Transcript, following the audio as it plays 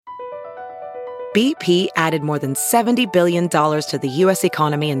BP added more than $70 billion to the U.S.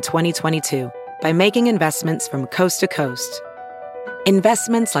 economy in 2022 by making investments from coast to coast.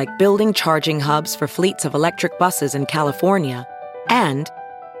 Investments like building charging hubs for fleets of electric buses in California and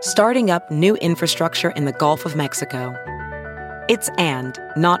starting up new infrastructure in the Gulf of Mexico. It's and,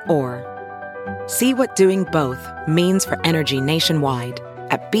 not or. See what doing both means for energy nationwide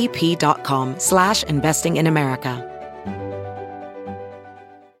at bp.com/investing in America.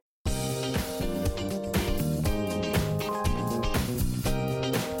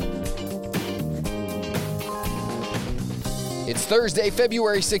 It's Thursday,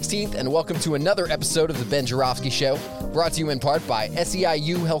 February 16th, and welcome to another episode of The Ben Joravsky Show, brought to you in part by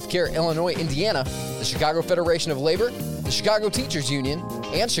SEIU Healthcare Illinois, Indiana, the Chicago Federation of Labor, the Chicago Teachers Union,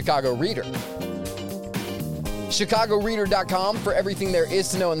 and Chicago Reader. ChicagoReader.com for everything there is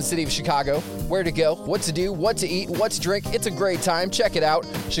to know in the city of Chicago, where to go, what to do, what to eat, what to drink. It's a great time. Check it out,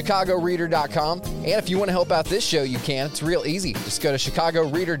 ChicagoReader.com. And if you want to help out this show, you can. It's real easy. Just go to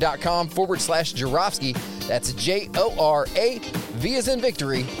ChicagoReader.com/Joravsky. That's J-O-R-A-V as in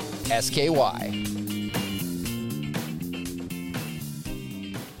victory, S-K-Y.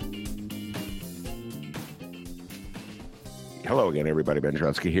 Hello again, everybody. Ben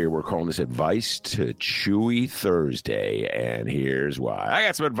Joravsky here. We're calling this Advice to Chuy Thursday, and here's why. I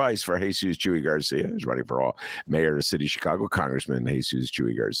got some advice for Jesus Chuy Garcia, who's running for mayor of the city of Chicago, Congressman Jesus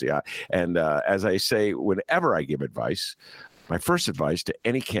Chuy Garcia. And as I say, whenever I give advice, my first advice to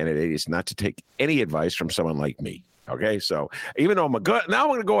any candidate is not to take any advice from someone like me. Okay, so even though now I'm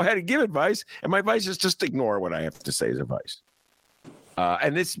going to go ahead and give advice, and my advice is just ignore what I have to say as advice.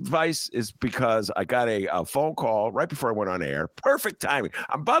 And this advice is because I got a phone call right before I went on air. Perfect timing.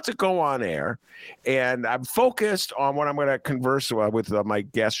 I'm about to go on air, and I'm focused on what I'm going to converse with my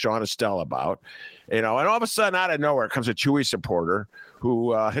guest, Sean Estelle, about. And all of a sudden, out of nowhere, comes a Chuy supporter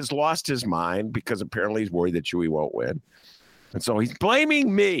who has lost his mind because apparently he's worried that Chuy won't win. And so he's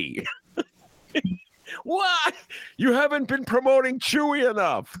blaming me. What? You haven't been promoting Chuy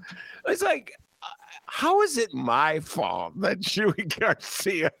enough. It's like, how is it my fault that Chuy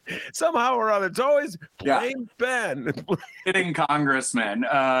Garcia somehow or other? It's always blame Ben. Sitting congressman.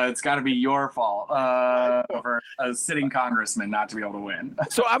 It's got to be your fault for a sitting congressman not to be able to win.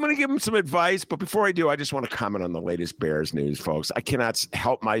 So I'm going to give him some advice, but before I do, I just want to comment on the latest Bears news, folks. I cannot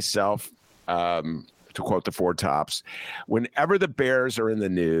help myself. To quote the Four Tops, whenever the Bears are in the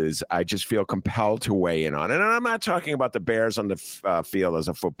news, I just feel compelled to weigh in on it. And I'm not talking about the Bears on the field as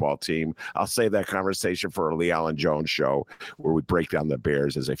a football team. I'll save that conversation for a Lee Allen Jones show where we break down the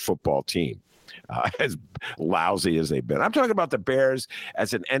Bears as a football team. As lousy as they've been. I'm talking about the Bears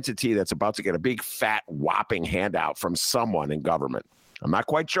as an entity that's about to get a big, fat, whopping handout from someone in government. I'm not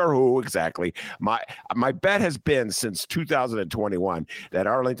quite sure who exactly. My bet has been since 2021 that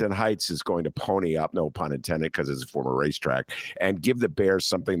Arlington Heights is going to pony up, no pun intended, because it's a former racetrack, and give the Bears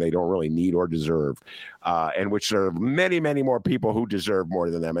something they don't really need or deserve, and which there are many, many more people who deserve more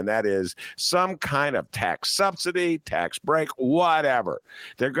than them, and that is some kind of tax subsidy, tax break, whatever.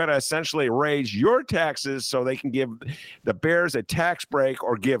 They're going to essentially raise your taxes so they can give the Bears a tax break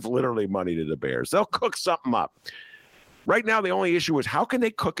or give literally money to the Bears. They'll cook something up. Right now, the only issue is how can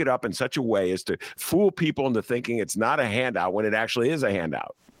they cook it up in such a way as to fool people into thinking it's not a handout when it actually is a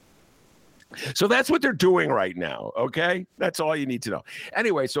handout. So that's what they're doing right now, okay? That's all you need to know.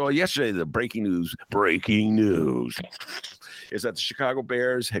 Anyway, so yesterday, the breaking news is that the Chicago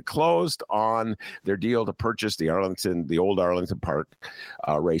Bears had closed on their deal to purchase the old Arlington Park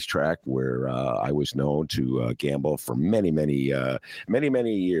racetrack, where I was known to gamble for many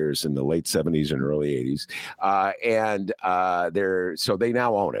years in the late 70s and early 80s. So they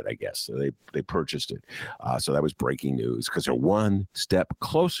now own it, I guess. So they purchased it. So that was breaking news because they're one step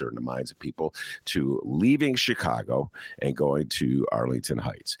closer in the minds of people to leaving Chicago and going to Arlington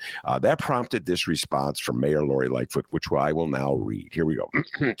Heights. That prompted this response from Mayor Lori Lightfoot, which I will now read. Here we go.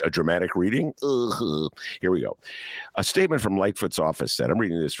 A dramatic reading. Here we go. A statement from Lightfoot's office said, I'm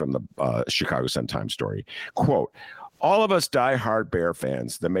reading this from the Chicago Sun-Times story, quote, all of us die-hard Bear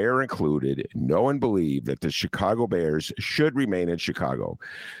fans, the mayor included, know and believe that the Chicago Bears should remain in Chicago.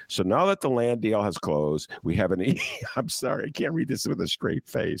 So now that the land deal has closed, we have an I'm sorry, I can't read this with a straight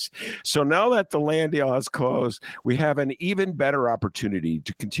face. So now that the land deal has closed, we have an even better opportunity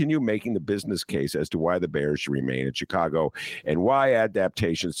to continue making the business case as to why the Bears should remain in Chicago and why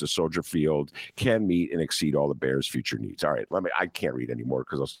adaptations to Soldier Field can meet and exceed all the Bears' future needs. All right, I can't read anymore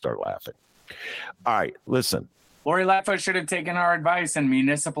because I'll start laughing. All right, listen. Lori Lightfoot should have taken our advice and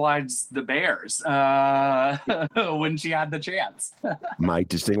municipalized the Bears when she had the chance. My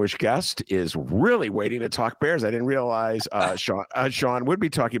distinguished guest is really waiting to talk Bears. I didn't realize Sean would be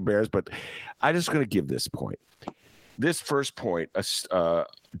talking Bears, but I'm just going to give this point. This first point, as all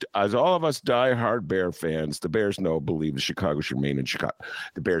of us diehard Bear fans, the Bears believe the Chicago should remain in Chicago.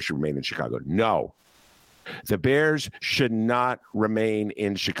 The Bears should remain in Chicago. No, the Bears should not remain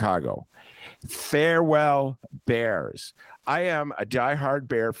in Chicago. Farewell, Bears. I am a diehard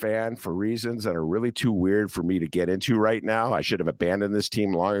Bear fan for reasons that are really too weird for me to get into right now. I should have abandoned this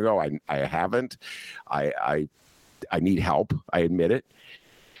team long ago. I haven't. I need help. I admit it.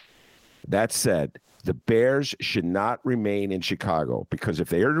 That said, the Bears should not remain in Chicago, because if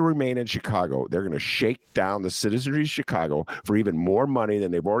they are to remain in Chicago, they're going to shake down the citizenry of Chicago for even more money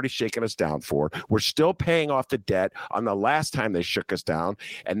than they've already shaken us down for. We're still paying off the debt on the last time they shook us down,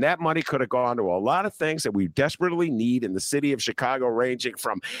 and that money could have gone to a lot of things that we desperately need in the city of Chicago, ranging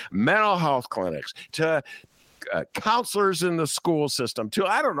from mental health clinics to counselors in the school system to,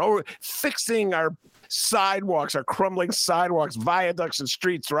 I don't know, fixing our sidewalks, our crumbling sidewalks, viaducts, and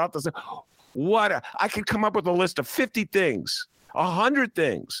streets throughout the city. I could come up with a list of 50 things, 100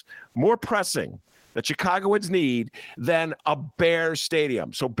 things more pressing that Chicagoans need than a Bears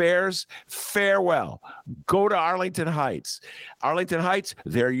stadium. So Bears, farewell. Go to Arlington Heights. Arlington Heights,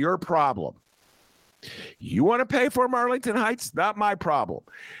 they're your problem. You want to pay for them, Arlington Heights? Not my problem.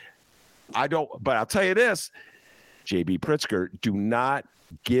 I don't, but I'll tell you this, J.B. Pritzker, do not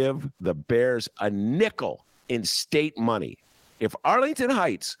give the Bears a nickel in state money. If Arlington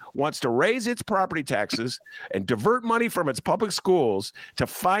Heights wants to raise its property taxes and divert money from its public schools to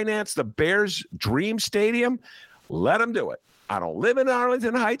finance the Bears' dream stadium, let them do it. I don't live in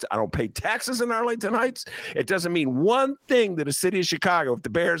Arlington Heights. I don't pay taxes in Arlington Heights. It doesn't mean one thing to the city of Chicago. If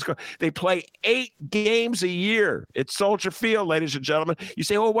the Bears go, they play 8 games a year at Soldier Field, ladies and gentlemen. You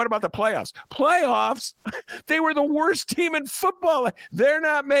say, well, what about the playoffs? Playoffs? They were the worst team in football. They're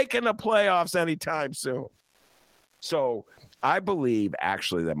not making the playoffs anytime soon. So I believe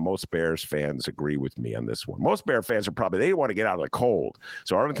actually that most Bears fans agree with me on this one. Most Bear fans are they want to get out of the cold.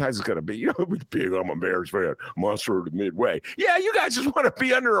 So Arlington Heights is going to be, big, I'm a Bears fan, monster of the Midway. Yeah, you guys just want to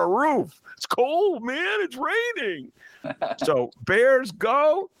be under a roof. It's cold, man. It's raining. So Bears,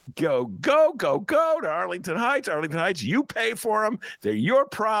 go to Arlington Heights. Arlington Heights, you pay for them. They're your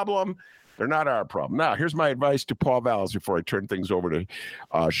problem. They're not our problem. Now, here's my advice to Paul Vallis before I turn things over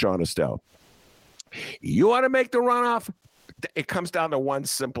to Sean Estelle. You want to make the runoff? It comes down to one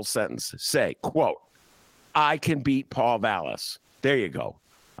simple sentence. Say, quote, I can beat Paul Vallis. There you go.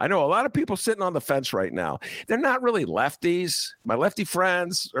 I know a lot of people sitting on the fence right now. They're not really lefties. My lefty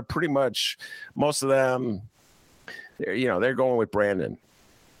friends are pretty much, most of them, they're going with Brandon.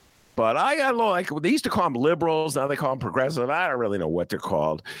 But I got they used to call them liberals. Now they call them progressive. I don't really know what they're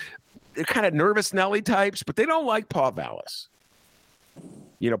called. They're kind of nervous Nelly types, but they don't like Paul Vallis.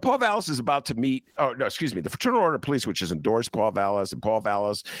 Paul Vallis is about to meet, the Fraternal Order of Police, which has endorsed Paul Vallis, and Paul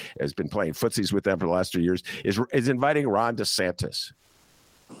Vallis has been playing footsies with them for the last 3 years, is inviting Ron DeSantis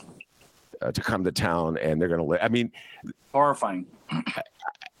to come to town, and they're going to horrifying.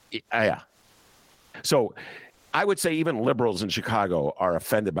 Yeah. So I would say even liberals in Chicago are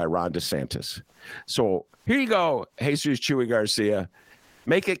offended by Ron DeSantis. So here you go, Jesus Chuy Garcia.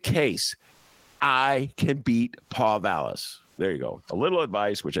 Make a case. I can beat Paul Vallis. There you go. A little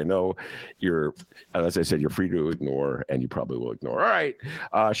advice, which I know as I said, you're free to ignore, and you probably will ignore. All right,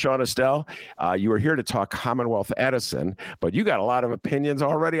 Sean Estelle, you were here to talk Commonwealth Edison, but you got a lot of opinions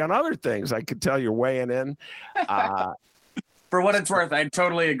already on other things. I could tell you're weighing in. For what it's worth, I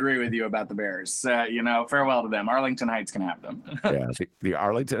totally agree with you about the Bears. Farewell to them. Arlington Heights can have them. Yeah, the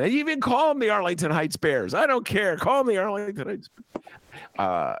Arlington. You even call them the Arlington Heights Bears. I don't care. Call them the Arlington Heights.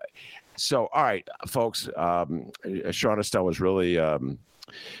 So, all right, folks, Sean Estelle was really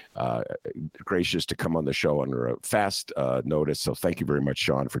gracious to come on the show under a fast notice. So thank you very much,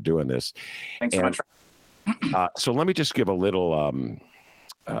 Sean, for doing this. Thanks so much. So let me just give a little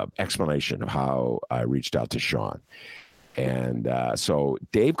explanation of how I reached out to Sean. And so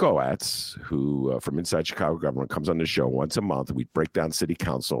Dave Goetz, who from Inside Chicago Government, comes on the show once a month. We break down city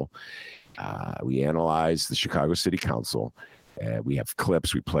council. We analyze the Chicago City Council. We have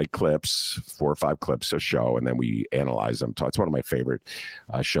clips. We play clips, 4 or 5 clips a show, and then we analyze them. It's one of my favorite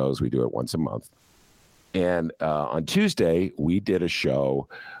shows. We do it once a month. And on Tuesday, we did a show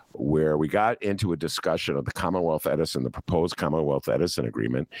where we got into a discussion of the Commonwealth Edison, the proposed Commonwealth Edison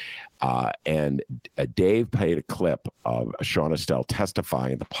agreement. And Dave played a clip of Sean Estelle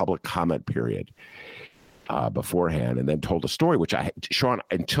testifying in the public comment period. beforehand, and then told a story, which Sean,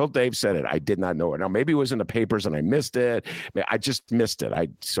 until Dave said it, I did not know it. Now, maybe it was in the papers and I missed it. I just missed it.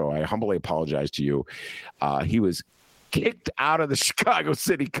 So I humbly apologize to you. He was kicked out of the Chicago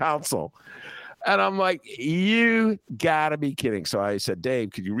City Council. And I'm like, you got to be kidding. So I said,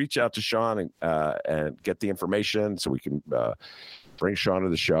 Dave, could you reach out to Sean and get the information so we can bring Sean to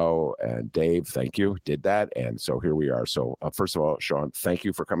the show? And Dave, thank you, did that. And so here we are. So first of all, Sean, thank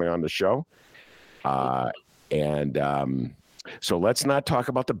you for coming on the show. So let's not talk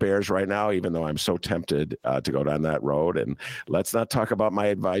about the Bears right now, even though I'm so tempted to go down that road. And let's not talk about my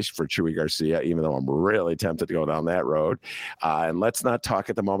advice for Chuy Garcia, even though I'm really tempted to go down that road. And let's not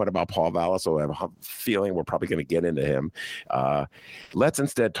talk at the moment about Paul Vallis, so I have a feeling we're probably going to get into him. Let's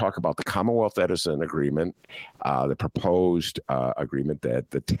instead talk about the Commonwealth Edison agreement, the proposed agreement,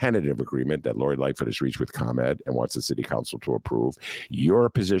 the tentative agreement that Lori Lightfoot has reached with ComEd and wants the city council to approve, your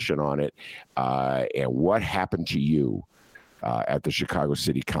position on it, and what happened to you at the Chicago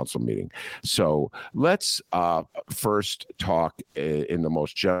City Council meeting. So let's first talk in the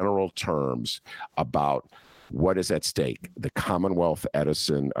most general terms about what is at stake, the Commonwealth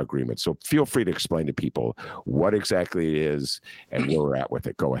Edison agreement. So feel free to explain to people what exactly it is and where we're at with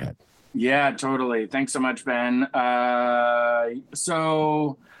it. Go ahead. Yeah, totally. Thanks so much, Ben.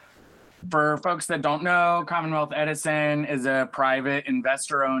 So for folks that don't know, Commonwealth Edison is a private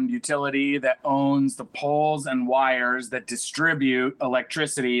investor-owned utility that owns the poles and wires that distribute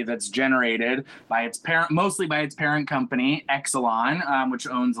electricity that's generated by its parent, mostly by its parent company, Exelon, which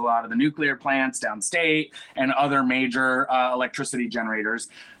owns a lot of the nuclear plants downstate and other major electricity generators.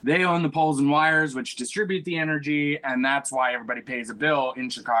 They own the poles and wires which distribute the energy, and that's why everybody pays a bill in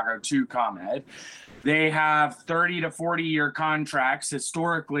Chicago to ComEd. They have 30 to 40-year contracts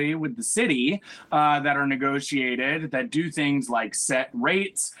historically with the city that are negotiated that do things like set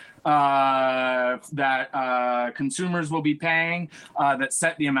rates that consumers will be paying, that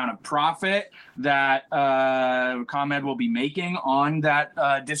set the amount of profit that ComEd will be making on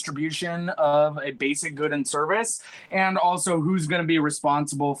that distribution of a basic good and service, and also who's going to be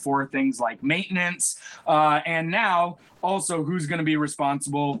responsible for things like maintenance, and now also who's going to be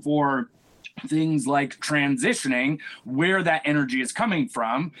responsible for things like transitioning where that energy is coming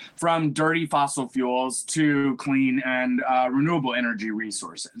from dirty fossil fuels to clean and renewable energy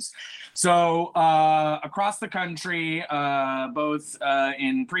resources. So across the country, both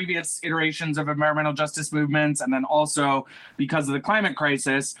in previous iterations of environmental justice movements and then also because of the climate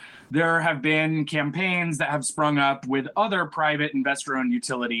crisis, there have been campaigns that have sprung up with other private investor-owned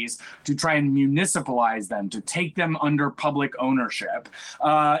utilities to try and municipalize them, to take them under public ownership.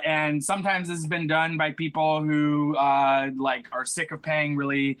 And sometimes this has been done by people who are sick of paying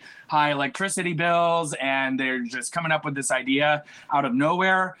really high electricity bills, and they're just coming up with this idea out of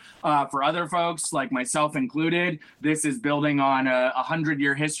nowhere. For other folks, like myself included, this is building on a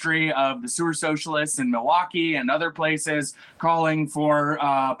 100-year history of the sewer socialists in Milwaukee and other places calling for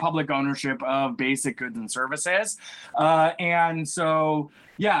public ownership of basic goods and services. And so,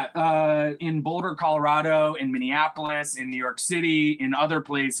 in Boulder, Colorado, in Minneapolis, in New York City, in other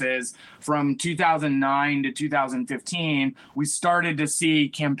places, from 2009 to 2015, we started to see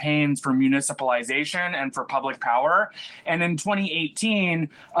campaigns for municipalization and for public power. And in 2018,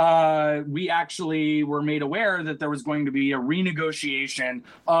 we actually were made aware that there was going to be a renegotiation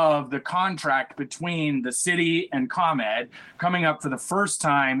of the contract between the city and ComEd coming up for the first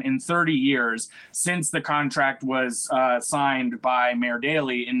time in 30 years since the contract was signed by Mayor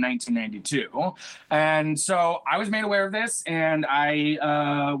Daley in 1992. And so I was made aware of this, and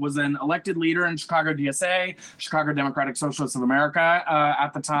I was an elected leader in Chicago DSA, Chicago Democratic Socialists of America,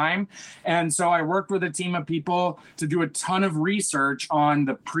 at the time. And so I worked with a team of people to do a ton of research on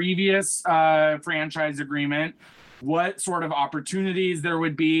the previous franchise agreement, what sort of opportunities there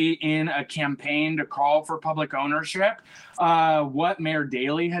would be in a campaign to call for public ownership, what Mayor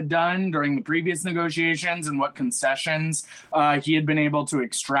Daley had done during the previous negotiations and what concessions he had been able to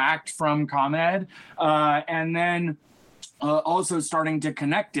extract from ComEd, and then also starting to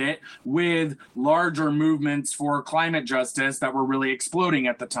connect it with larger movements for climate justice that were really exploding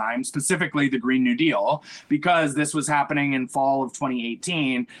at the time, specifically the Green New Deal, because this was happening in fall of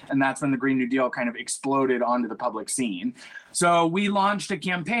 2018, and that's when the Green New Deal kind of exploded onto the public scene. So we launched a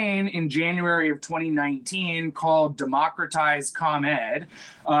campaign in January of 2019 called Democratize ComEd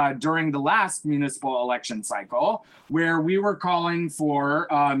during the last municipal election cycle, where we were calling for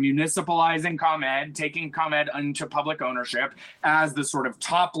municipalizing ComEd, taking ComEd into public ownership as the sort of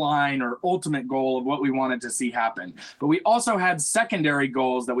top line or ultimate goal of what we wanted to see happen. But we also had secondary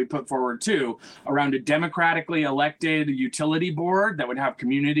goals that we put forward too, around a democratically elected utility board that would have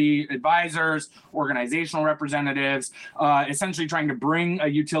community advisors, organizational representatives, essentially trying to bring a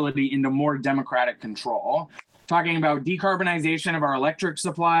utility into more democratic control. Talking about decarbonization of our electric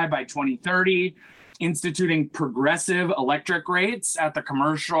supply by 2030, instituting progressive electric rates at the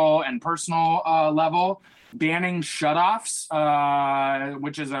commercial and personal level, banning shutoffs,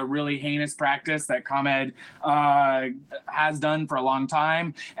 which is a really heinous practice that ComEd has done for a long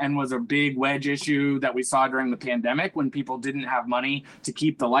time and was a big wedge issue that we saw during the pandemic when people didn't have money to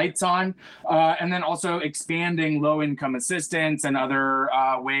keep the lights on. And then also expanding low-income assistance and other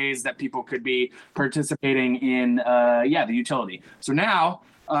ways that people could be participating in, the utility. So now,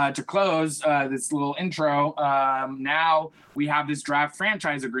 to close this little intro, now we have this draft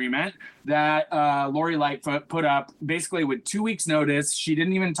franchise agreement that Lori Lightfoot put up basically with 2 weeks notice. She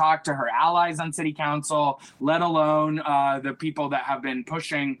didn't even talk to her allies on city council, let alone the people that have been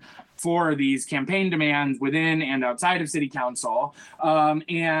pushing for these campaign demands within and outside of city council.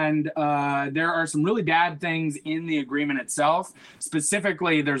 And there are some really bad things in the agreement itself.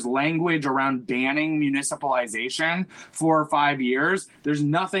 Specifically, there's language around banning municipalization for 5 years. There's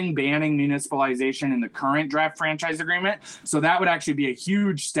nothing banning municipalization in the current draft franchise agreement. So that would actually be a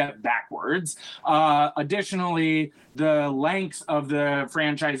huge step backwards. Additionally, the length of the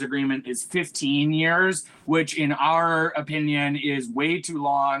franchise agreement is 15 years, which in our opinion is way too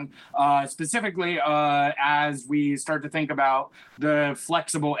long, specifically as we start to think about the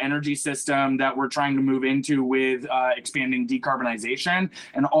flexible energy system that we're trying to move into with expanding decarbonization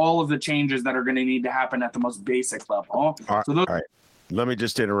and all of the changes that are going to need to happen at the most basic level. All right. Let me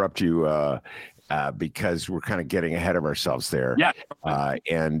just interrupt you because we're kind of getting ahead of ourselves there. Yeah.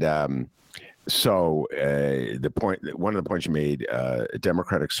 So one of the points you made,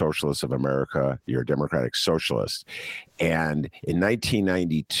 Democratic Socialists of America, you're a Democratic Socialist. And in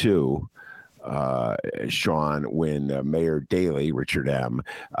 1992, Sean, when Mayor Daley, Richard M.,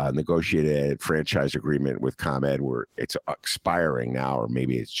 negotiated a franchise agreement with ComEd, where it's expiring now, or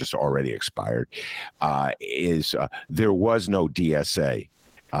maybe it's just already expired, there was no DSA.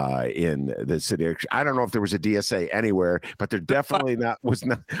 In the city, I don't know if there was a DSA anywhere, but there definitely was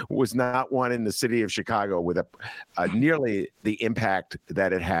not one in the city of Chicago with nearly the impact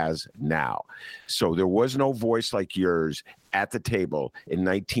that it has now. So there was no voice like yours at the table in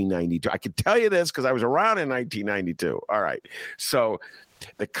 1992. I can tell you this because I was around in 1992. All right, so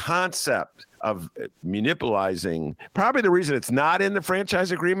the concept of municipalizing, probably the reason it's not in the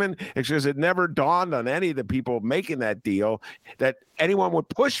franchise agreement is because it never dawned on any of the people making that deal that anyone would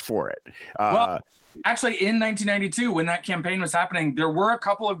push for it. Actually, in 1992, when that campaign was happening, there were a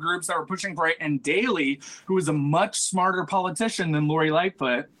couple of groups that were pushing for it, and Daley, who was a much smarter politician than Lori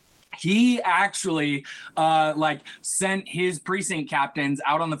Lightfoot, he actually sent his precinct captains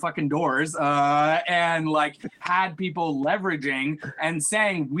out on the fucking doors and had people leveraging and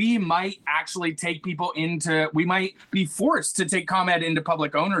saying we might actually we might be forced to take ComEd into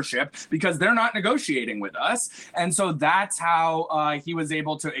public ownership because they're not negotiating with us. And so that's how he was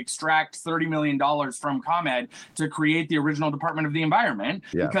able to extract $30 million from ComEd to create the original Department of the Environment.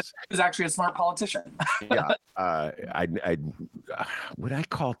 Yes. Because he was actually a smart politician. Yeah. Would I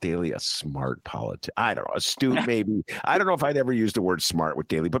call Daley a smart politician? I don't know, astute maybe. I don't know if I'd ever use the word smart with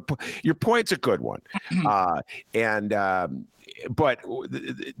Daley, but your point's a good one. But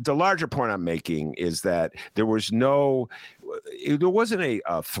the larger point I'm making is that there wasn't a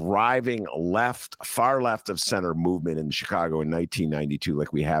thriving far left of center movement in Chicago in 1992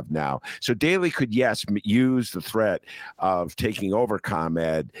 like we have now. So Daley could, yes, use the threat of taking over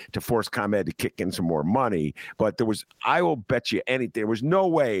ComEd to force ComEd to kick in some more money. But I will bet you anything, there was no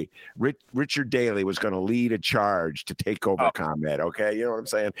way Richard Daley was going to lead a charge to take over ComEd. Okay, you know what I'm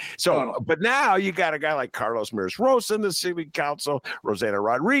saying? So, but now you got a guy like Carlos Mears-Rosa in the city council, Rosanna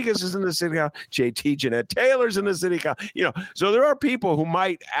Rodriguez is in the city council, JT Jeanette Taylor's in the city council. So there are people who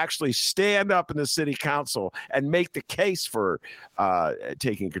might actually stand up in the city council and make the case for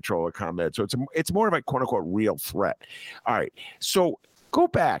taking control of ComEd. So it's more of a quote unquote real threat. All right. So go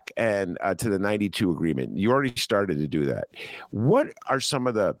back to the 92 agreement. You already started to do that. What are some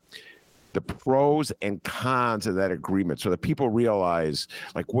of the the pros and cons of that agreement so that people realize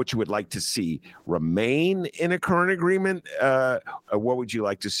like what you would like to see remain in a current agreement, or what would you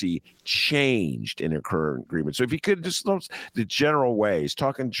like to see changed in a current agreement? So if you could just the general ways,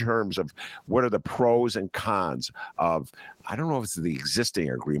 talk in terms of what are the pros and cons of, I don't know if it's the existing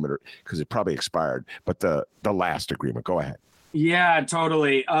agreement or because it probably expired, but the last agreement. Go ahead. Yeah,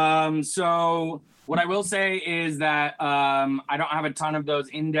 totally. So what I will say is that I don't have a ton of those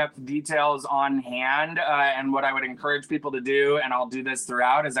in-depth details on hand. And what I would encourage people to do, and I'll do this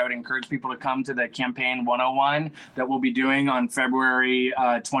throughout, is I would encourage people to come to the Campaign 101 that we'll be doing on February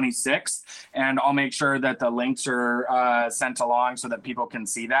 26th. And I'll make sure that the links are sent along so that people can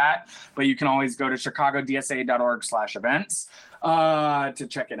see that. But you can always go to chicagodsa.org/events to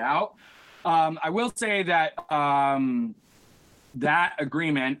check it out. I will say that that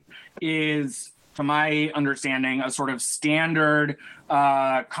agreement is, to my understanding, a sort of standard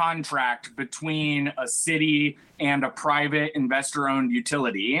contract between a city and a private investor-owned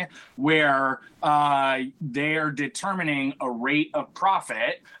utility where they're determining a rate of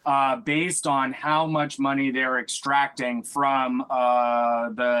profit based on how much money they're extracting from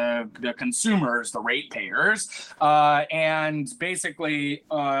the consumers, the ratepayers. And basically,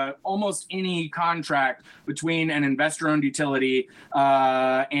 almost any contract between an investor-owned utility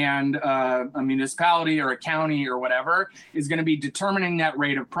and a municipality or a county or whatever is going to be determining that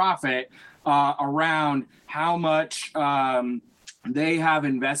rate of profit around how much they have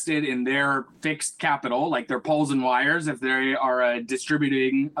invested in their fixed capital, like their poles and wires, if they are a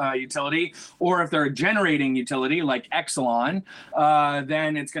distributing utility, or if they're a generating utility like Exelon,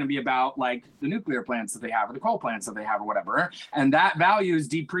 then it's going to be about like the nuclear plants that they have or the coal plants that they have or whatever. And that value is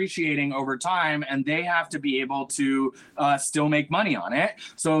depreciating over time, and they have to be able to still make money on it.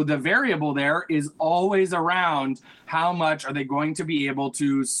 So the variable there is always around how much are they going to be able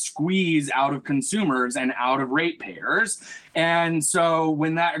to squeeze out of consumers and out of ratepayers. And so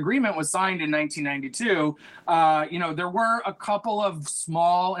when that agreement was signed in 1992, there were a couple of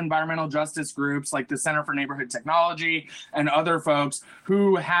small environmental justice groups like the Center for Neighborhood Technology and other folks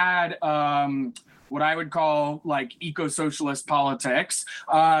who had what I would call like eco-socialist politics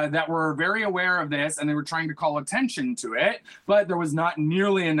that were very aware of this, and they were trying to call attention to it, but there was not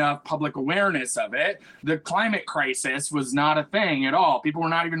nearly enough public awareness of it. The climate crisis was not a thing at all. People were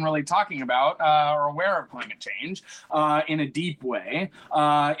not even really talking about or aware of climate change in a deep way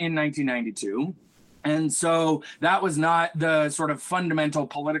in 1992. And so that was not the sort of fundamental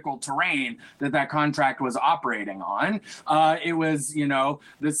political terrain that contract was operating on. It was,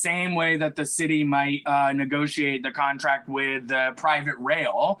 the same way that the city might negotiate the contract with the private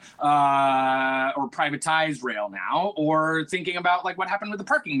rail or privatized rail now, or thinking about like what happened with the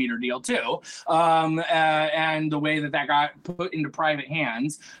parking meter deal too, and the way that got put into private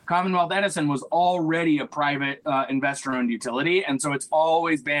hands. Commonwealth Edison was already a private investor-owned utility, and so it's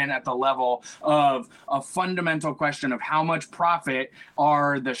always been at the level of a fundamental question of how much profit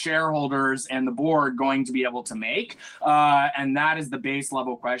are the shareholders and the board going to be able to make. And that is the base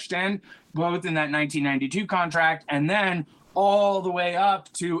level question, both in that 1992 contract and then all the way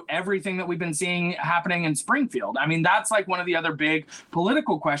up to everything that we've been seeing happening in Springfield. I mean, that's like one of the other big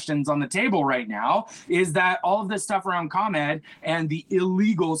political questions on the table right now, is that all of this stuff around ComEd and the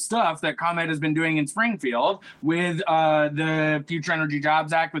illegal stuff that ComEd has been doing in Springfield with the Future Energy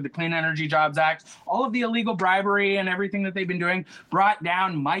Jobs Act, with the Clean Energy Jobs Act, all of the illegal bribery and everything that they've been doing brought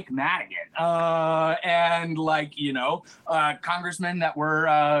down Mike Madigan and congressmen that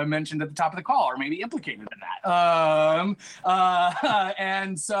were mentioned at the top of the call or maybe implicated in that.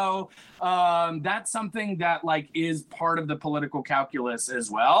 And so that's something that like is part of the political calculus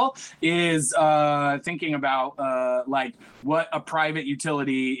as well, is thinking about like what a private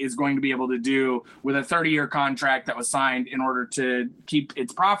utility is going to be able to do with a 30-year contract that was signed in order to keep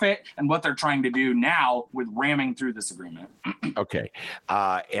its profit, and what they're trying to do now with ramming through this agreement. Okay.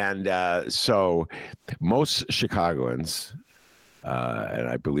 So most Chicagoans, and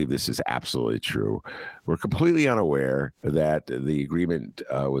I believe this is absolutely true, were completely unaware that the agreement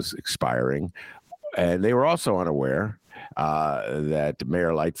was expiring. And they were also unaware that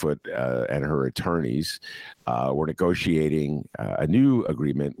Mayor Lightfoot and her attorneys were negotiating a new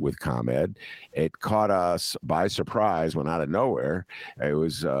agreement with ComEd. It caught us by surprise when out of nowhere. It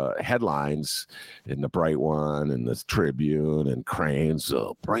was headlines in the Bright One and the Tribune and Crane's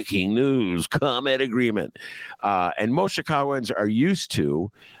breaking news, ComEd agreement. And most Chicagoans are used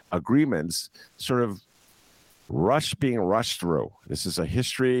to agreements sort of being rushed through. This is a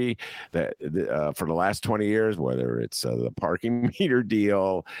history that for the last 20 years, whether it's the parking meter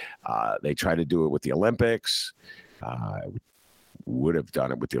deal, they try to do it with the Olympics. would have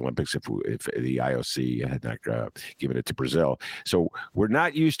done it with the Olympics if the IOC had not given it to Brazil. So we're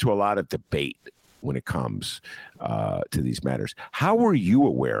not used to a lot of debate when it comes to these matters. How were you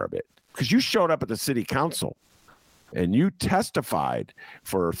aware of it? Because you showed up at the city council and you testified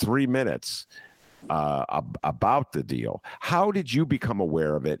for 3 minutes about the deal. How did you become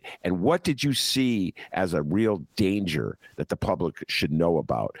aware of it, and what did you see as a real danger that the public should know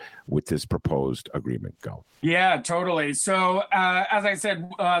about with this proposed agreement? Go. Yeah, totally. So as I said,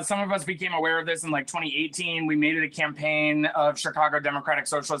 some of us became aware of this in like 2018. We made it a campaign of Chicago Democratic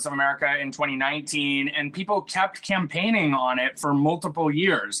Socialists of America in 2019, and people kept campaigning on it for multiple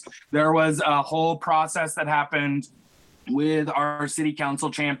years. There was a whole process that happened with our city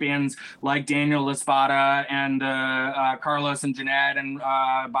council champions like Daniel Laspada and Carlos and Jeanette and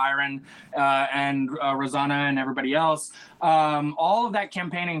Byron and Rosanna and everybody else. All of that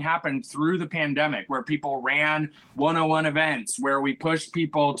campaigning happened through the pandemic, where people ran 101 events, where we pushed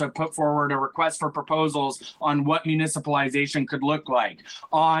people to put forward a request for proposals on what municipalization could look like,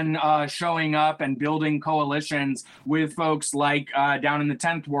 on showing up and building coalitions with folks like down in the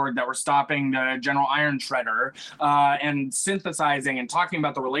 10th Ward that were stopping the General Iron Shredder and synthesizing and talking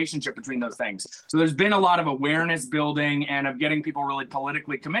about the relationship between those things. So there's been a lot of awareness building and of getting people really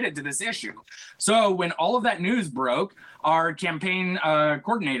politically committed to this issue. So when all of that news broke, our campaign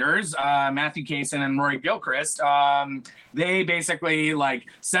coordinators, Matthew Kaysen and Rory Gilchrist, they basically like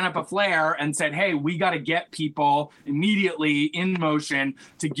sent up a flare and said, hey, we got to get people immediately in motion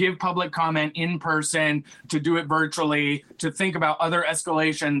to give public comment in person, to do it virtually, to think about other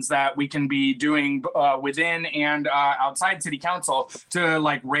escalations that we can be doing within and outside city council to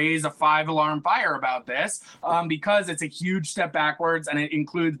like raise a 5-alarm fire about this, because it's a huge step backwards and it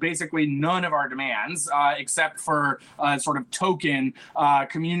includes basically none of our demands except for sort of token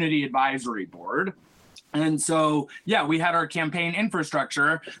community advisory board. And so, yeah, we had our campaign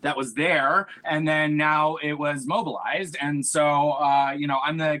infrastructure that was there, and then now it was mobilized. And so,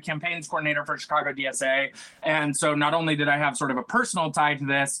 I'm the campaigns coordinator for Chicago DSA. And so not only did I have sort of a personal tie to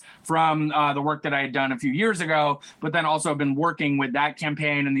this from the work that I had done a few years ago, but then also been working with that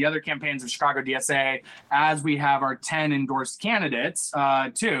campaign and the other campaigns of Chicago DSA as we have our 10 endorsed candidates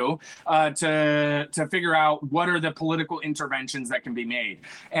to figure out what are the political interventions that can be made.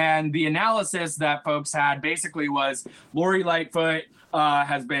 And the analysis that folks had basically was Lori Lightfoot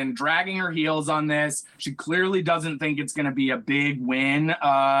has been dragging her heels on this. She clearly doesn't think it's going to be a big win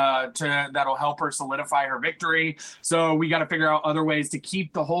that'll help her solidify her victory. So we got to figure out other ways to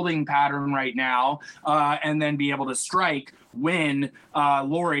keep the holding pattern right now and then be able to strike when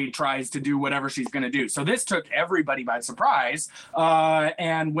Lori tries to do whatever she's going to do. So this took everybody by surprise.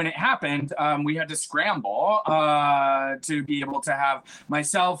 And when it happened, we had to scramble to be able to have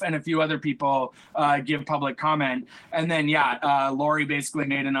myself and a few other people give public comment. And then, Lori basically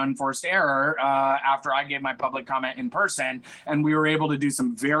made an unforced error after I gave my public comment in person. And we were able to do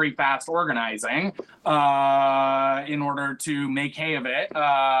some very fast organizing in order to make hay of it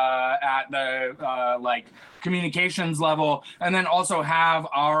at the communications level, and then also have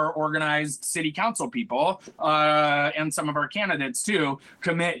our organized city council people and some of our candidates too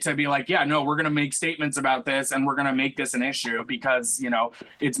commit to be like, yeah, no, we're going to make statements about this and we're going to make this an issue because,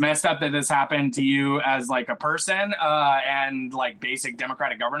 it's messed up that this happened to you as like a person and like basic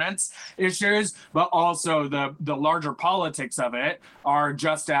democratic governance issues, but also the larger politics of it are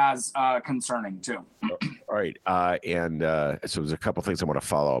just as concerning too. All right. So there's a couple things I want to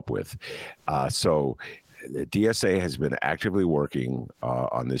follow up with. So the DSA has been actively working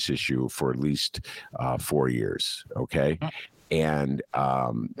on this issue for at least 4 years, okay? And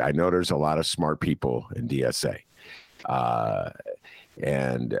I know there's a lot of smart people in DSA.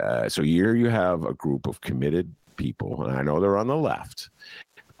 So here you have a group of committed people, and I know they're on the left,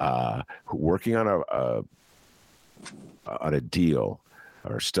 working on a deal,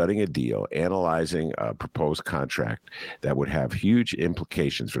 or studying a deal, analyzing a proposed contract that would have huge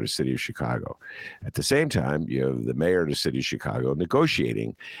implications for the city of Chicago. At the same time, you have the mayor of the city of Chicago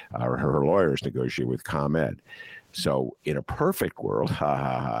negotiating, or her lawyers negotiating with ComEd. So in a perfect world,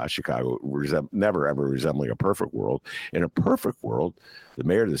 Chicago never ever resembling a perfect world. In a perfect world, the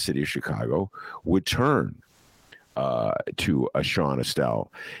mayor of the city of Chicago would turn to Sean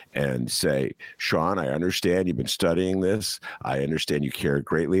Estelle and say, Sean, I understand you've been studying this. I understand you care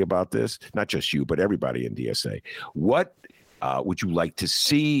greatly about this. Not just you, but everybody in DSA. What would you like to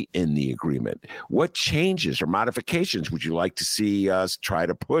see in the agreement? What changes or modifications would you like to see us try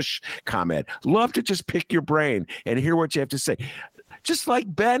to push ComEd? Love to just pick your brain and hear what you have to say. just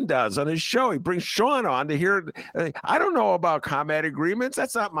like Ben does on his show. He brings Sean on to hear. I don't know about ComEd agreements.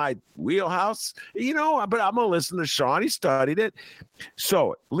 That's not my wheelhouse, but I'm going to listen to Sean. He studied it.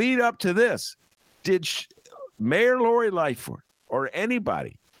 So lead up to this. Did Mayor Lori Lightfoot or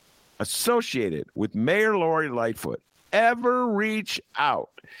anybody associated with Mayor Lori Lightfoot ever reach out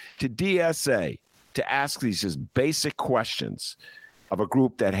to DSA to ask these just basic questions of a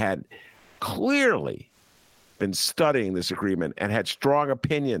group that had clearly been studying this agreement and had strong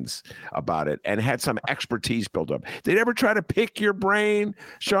opinions about it and had some expertise built up? Did they ever try to pick your brain,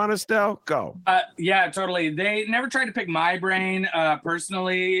 Sean, Estelle? Go. Yeah, totally. They never tried to pick my brain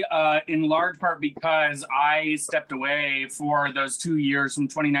personally, in large part because I stepped away for those 2 years from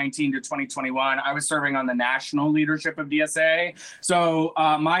 2019 to 2021. I was serving on the national leadership of DSA. So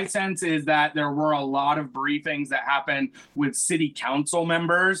my sense is that there were a lot of briefings that happened with city council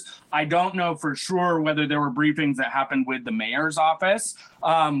members. I don't know for sure whether there were briefings that happened with the mayor's office,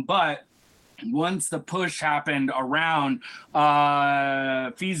 but once the push happened around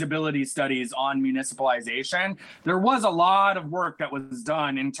feasibility studies on municipalization, there was a lot of work that was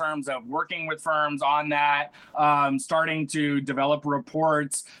done in terms of working with firms on that, starting to develop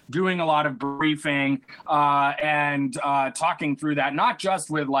reports, doing a lot of briefing, and talking through that, not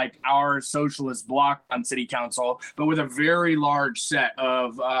just with like our socialist bloc on city council, but with a very large set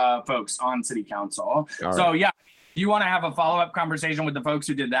of folks on city council. So yeah, you want to have a follow-up conversation with the folks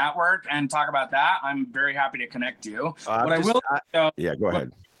who did that work and talk about that, I'm very happy to connect you. Go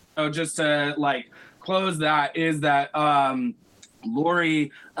ahead. So just to like close that is that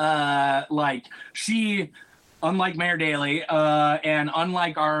Lori, she, unlike Mayor Daley, and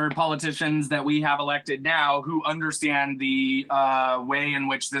unlike our politicians that we have elected now who understand the way in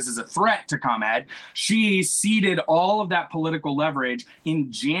which this is a threat to ComEd, she ceded all of that political leverage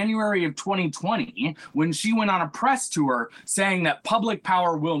in January of 2020 when she went on a press tour saying that public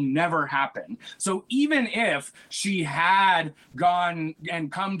power will never happen. So even if she had gone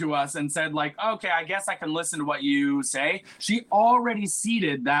and come to us and said like, okay, I guess I can listen to what you say, she already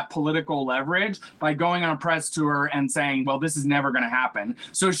ceded that political leverage by going on a press tour and saying, well, this is never going to happen.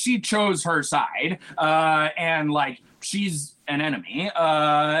 So she chose her side, and like she's an enemy,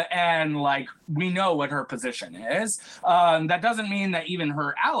 and like we know what her position is. That doesn't mean that even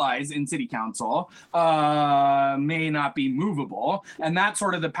her allies in city council may not be movable, and that's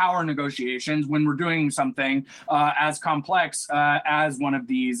sort of the power negotiations when we're doing something as complex as one of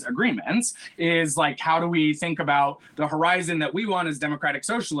these agreements is like, how do we think about the horizon that we want as democratic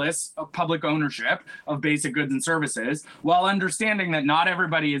socialists of public ownership of basic goods and services, while understanding that not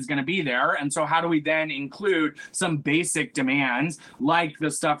everybody is going to be there, and so how do we then include some basic demands like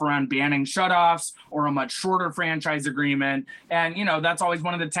the stuff around banning shutoffs or a much shorter franchise agreement. And, that's always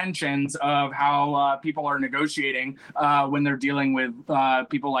one of the tensions of how people are negotiating when they're dealing with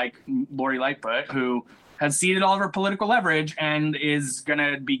people like Lori Lightfoot, who has ceded all of her political leverage and is going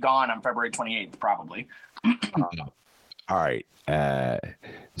to be gone on February 28th, probably. All right.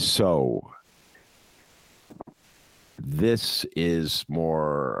 So this is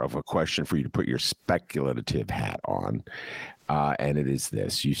more of a question for you to put your speculative hat on. And it is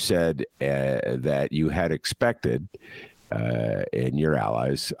this. You said that you had expected, and your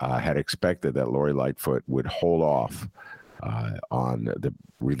allies had expected that Lori Lightfoot would hold off on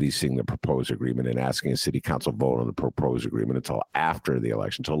releasing the proposed agreement and asking a city council vote on the proposed agreement until after the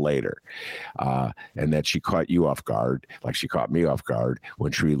election, until later. And that she caught you off guard, like she caught me off guard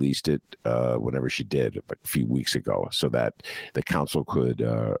when she released it, whenever she did, a few weeks ago, so that the council could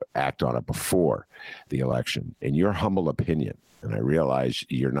act on it before the election. In your humble opinion, and I realize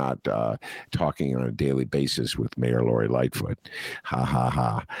you're not talking on a daily basis with Mayor Lori Lightfoot,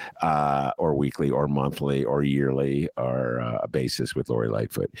 or weekly or monthly or yearly or a basis with Lori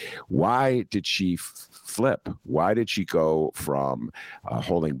Lightfoot. Why did she flip? Why did she go from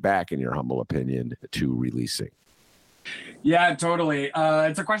holding back, in your humble opinion, to releasing? Yeah, totally.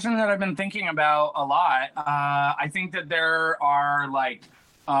 It's a question that I've been thinking about a lot. I think that there are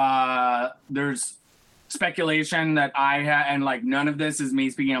there's speculation that I had, and like none of this is me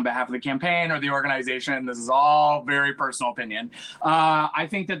speaking on behalf of the campaign or the organization. This is all very personal opinion. I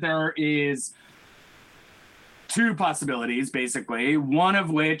think that there is two possibilities, basically, one of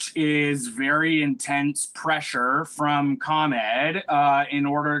which is very intense pressure from ComEd in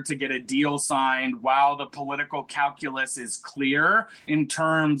order to get a deal signed while the political calculus is clear in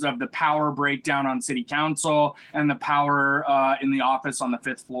terms of the power breakdown on city council and the power in the office on the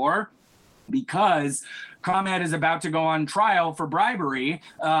fifth floor. Because ComEd is about to go on trial for bribery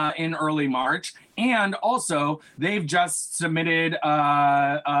in early March. And also, they've just submitted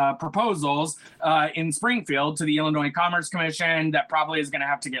proposals in Springfield to the Illinois Commerce Commission that probably is going to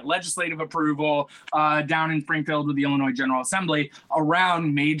have to get legislative approval down in Springfield with the Illinois General Assembly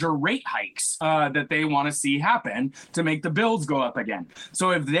around major rate hikes that they want to see happen to make the bills go up again.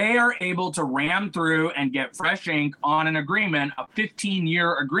 So if they are able to ram through and get fresh ink on an agreement, a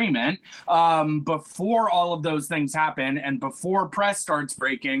 15-year agreement, before all of those things happen and before press starts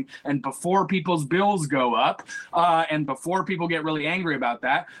breaking and before people's bills go up and before people get really angry about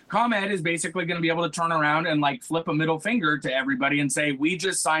that, ComEd is basically going to be able to turn around and like flip a middle finger to everybody and say, we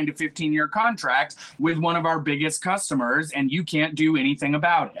just signed a 15-year contract with one of our biggest customers and you can't do anything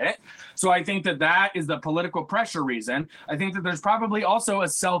about it. So I think that that is the political pressure reason. I think that there's probably also a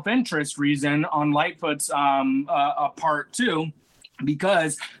self-interest reason on Lightfoot's part too.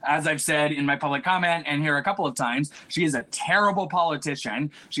 Because, as I've said in my public comment and here a couple of times, she is a terrible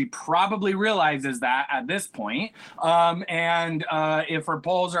politician. She probably realizes that at this point. And if her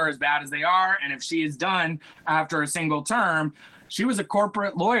polls are as bad as they are, and if she is done after a single term, she was a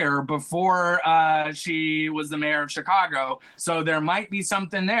corporate lawyer before she was the mayor of Chicago. So there might be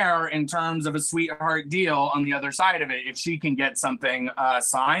something there in terms of a sweetheart deal on the other side of it if she can get something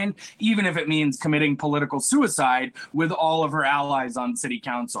signed, even if it means committing political suicide with all of her allies on city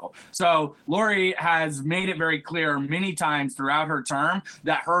council. So Lori has made it very clear many times throughout her term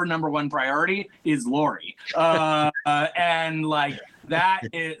that her number one priority is Lori. And like, that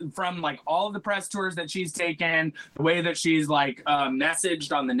is from like all of the press tours that she's taken, the way that she's like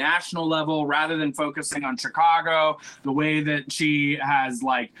messaged on the national level rather than focusing on Chicago, the way that she has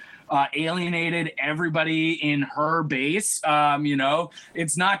like alienated everybody in her base. You know,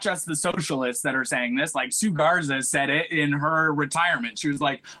 it's not just the socialists that are saying this. Like Sue Garza said it in her retirement. She was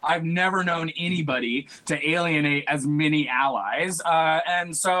like, I've never known anybody to alienate as many allies.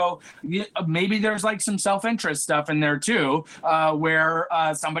 And so maybe there's like some self-interest stuff in there too, where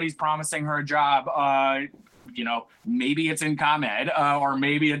somebody's promising her a job. You know, maybe it's in ComEd, or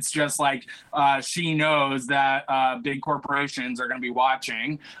maybe it's just like she knows that big corporations are going to be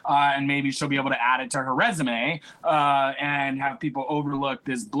watching, and maybe she'll be able to add it to her resume and have people overlook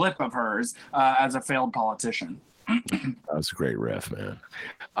this blip of hers as a failed politician. That was a great riff, man.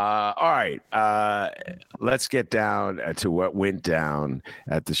 All right. Let's get down to what went down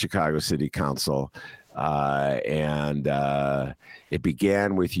at the Chicago City Council. And it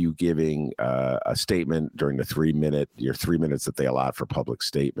began with you giving a statement during the 3 minutes that they allowed for public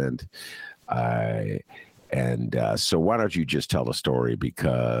statement. So why don't you just tell the story?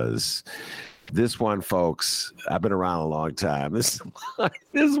 Because this one, folks, I've been around a long time. This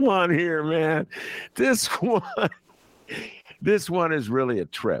one here, man, this one is really a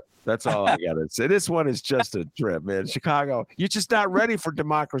trip. That's all I got to say. This one is just a trip, man. Chicago, you're just not ready for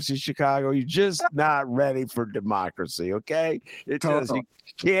democracy, Chicago. You're just not ready for democracy, okay? It just, you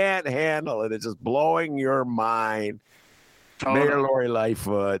can't handle it. It's just blowing your mind. Mayor Lori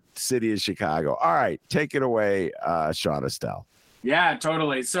Lightfoot, City of Chicago. All right, take it away, Sean Estelle. Yeah,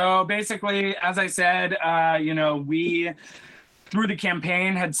 totally. So basically, as I said, we through the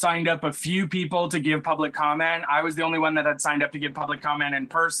campaign had signed up a few people to give public comment. I was the only one that had signed up to give public comment in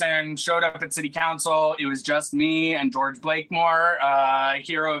person, showed up at city council. It was just me and George Blakemore,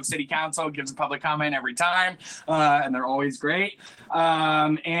 hero of city council, gives a public comment every time, and they're always great.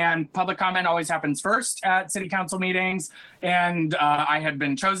 And public comment always happens first at city council meetings. And I had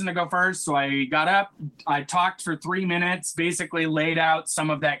been chosen to go first. So I got up, I talked for 3 minutes, basically laid out some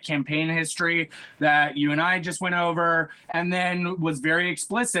of that campaign history that you and I just went over, and then was very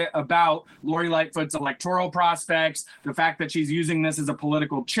explicit about Lori Lightfoot's electoral prospects, the fact that she's using this as a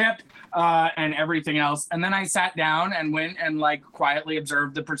political chip, and everything else. And then I sat down and went and like quietly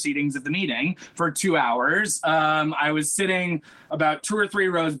observed the proceedings of the meeting for 2 hours. I was sitting about 2 or 3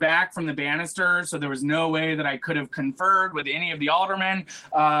 rows back from the banister, so there was no way that I could have conferred with any of the aldermen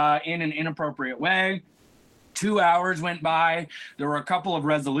in an inappropriate way. 2 hours went by. There were a couple of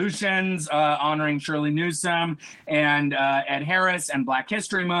resolutions honoring Shirley Newsom and Ed Harris and Black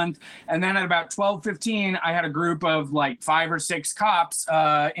History Month. And then at about 12:15, I had a group of like 5 or 6 cops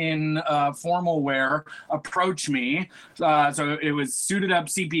in formal wear approach me. So it was suited up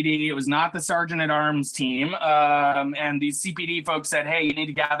CPD. It was not the Sergeant at Arms team. And these CPD folks said, hey, you need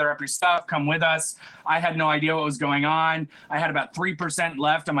to gather up your stuff. Come with us. I had no idea what was going on. I had about 3%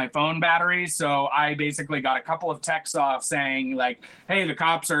 left on my phone battery. So I basically got a couple of texts off saying like, hey, the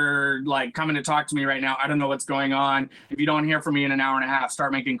cops are like coming to talk to me right now. I don't know what's going on. If you don't hear from me in an hour and a half,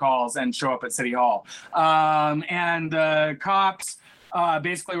 start making calls and show up at City Hall. And the cops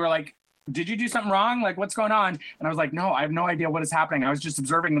basically were like, did you do something wrong? Like, what's going on? And I was like, no, I have no idea what is happening. I was just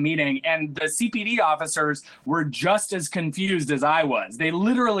observing the meeting. And the CPD officers were just as confused as I was. They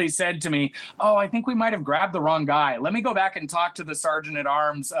literally said to me, oh, I think we might have grabbed the wrong guy. Let me go back and talk to the Sergeant at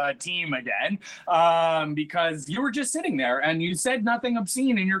Arms team again, because you were just sitting there and you said nothing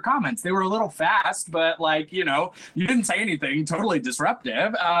obscene in your comments. They were a little fast, but like, you know, you didn't say anything totally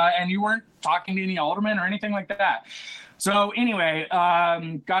disruptive, and you weren't talking to any alderman or anything like that. So anyway,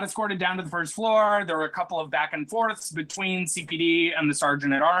 got escorted down to the first floor. There were a couple of back and forths between CPD and the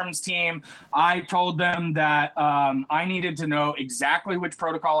Sergeant at Arms team. I told them that I needed to know exactly which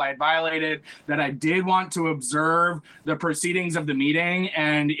protocol I had violated, that I did want to observe the proceedings of the meeting,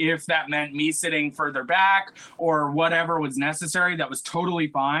 and if that meant me sitting further back or whatever was necessary, that was totally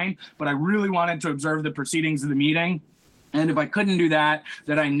fine. But I really wanted to observe the proceedings of the meeting. And if I couldn't do that,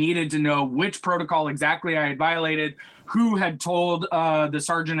 that I needed to know which protocol exactly I had violated, who had told the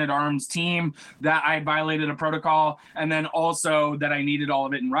Sergeant at Arms team that I had violated a protocol, and then also that I needed all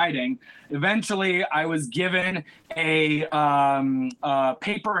of it in writing. Eventually, I was given a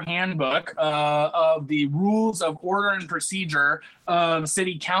paper handbook of the rules of order and procedure of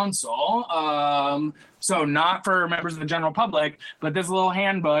City Council. So not for members of the general public, but this little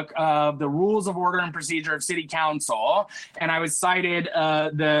handbook of the rules of order and procedure of City Council. And I was cited,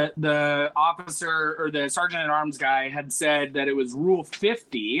 the officer or the Sergeant at Arms guy had said that it was Rule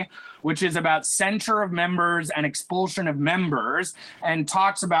 50, which is about censure of members and expulsion of members, and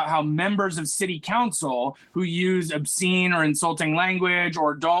talks about how members of City Council who use obscene or insulting language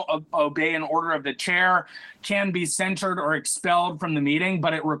or don't obey an order of the chair can be censured or expelled from the meeting,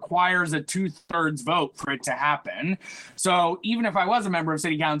 but it requires a 2/3 vote for it to happen. So even if I was a member of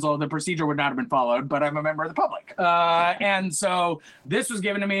City Council, the procedure would not have been followed, but I'm a member of the public. And so this was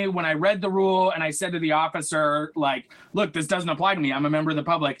given to me when I read the rule, and I said to the officer, like, look, this doesn't apply to me. I'm a member of the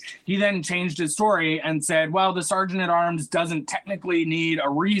public. He then changed his story and said, well, the Sergeant at Arms doesn't technically need a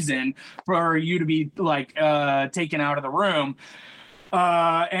reason for you to be like taken out of the room.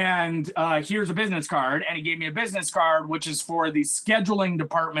 And here's a business card. And he gave me a business card, which is for the scheduling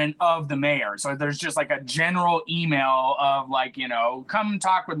department of the mayor. So there's just like a general email of like, you know, come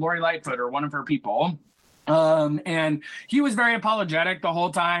talk with Lori Lightfoot or one of her people. And he was very apologetic the whole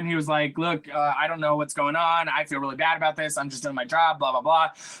time. He was like, look, I don't know what's going on. I feel really bad about this. I'm just doing my job, blah, blah, blah.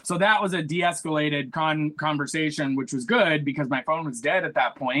 So that was a de-escalated conversation, which was good because my phone was dead at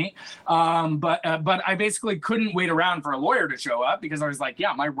that point. But I basically couldn't wait around for a lawyer to show up because I was like,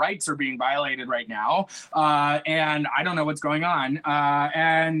 yeah, my rights are being violated right now. And I don't know what's going on.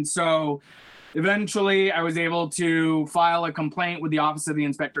 And so eventually, I was able to file a complaint with the Office of the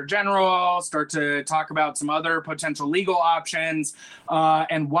Inspector General, start to talk about some other potential legal options.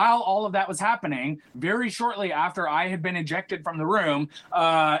 And while all of that was happening, very shortly after I had been ejected from the room,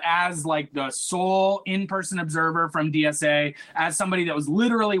 as like the sole in-person observer from DSA, as somebody that was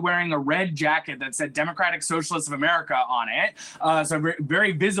literally wearing a red jacket that said Democratic Socialists of America on it, so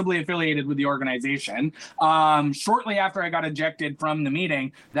very visibly affiliated with the organization. Shortly after I got ejected from the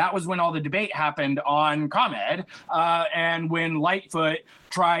meeting, that was when all the debate happened on ComEd, and when Lightfoot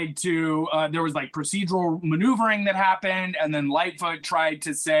tried to, there was like procedural maneuvering that happened, and then Lightfoot tried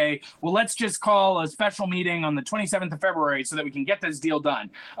to say, well, let's just call a special meeting on the 27th of February so that we can get this deal done,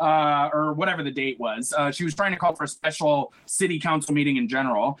 or whatever the date was. She was trying to call for a special city council meeting in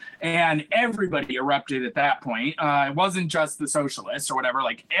general, and everybody erupted at that point. It wasn't just the socialists or whatever,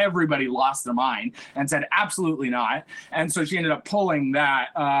 like everybody lost their mind and said, absolutely not. And so she ended up pulling that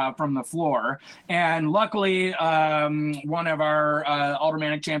from the floor. And luckily, one of our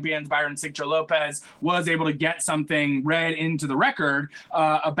aldermanic champions, Byron Sigcho Lopez, was able to get something read into the record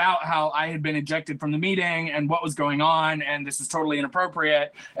about how I had been ejected from the meeting and what was going on, and this is totally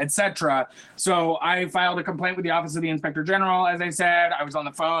inappropriate, etc. So I filed a complaint with the Office of the Inspector General. As I said, I was on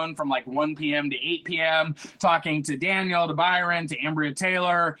the phone from like 1 p.m. to 8 p.m. talking to Daniel, to Byron, to Ambria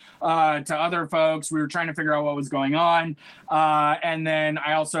Taylor, to other folks. We were trying to figure out what was going on. And then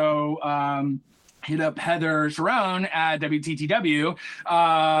I also hit up Heather Sharon at WTTW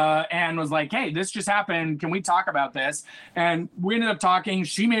and was like, hey, this just happened. Can we talk about this? And we ended up talking.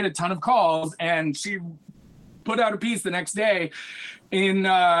 She made a ton of calls, and she put out a piece the next day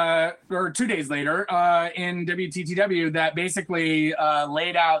or 2 days later in WTTW that basically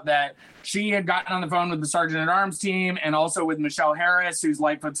laid out that she had gotten on the phone with the Sergeant at Arms team and also with Michelle Harris, who's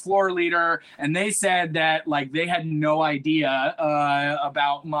Lightfoot's floor leader. And they said that like they had no idea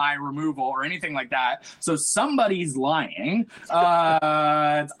about my removal or anything like that. So somebody's lying.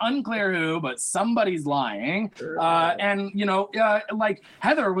 It's unclear who, but somebody's lying. And, you know, like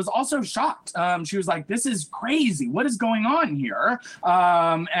Heather was also shocked. She was like, this is crazy. What is going on here?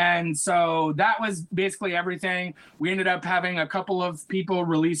 And so that was basically everything. We ended up having a couple of people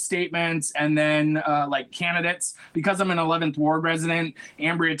release statements, and then like candidates, because I'm an 11th Ward resident,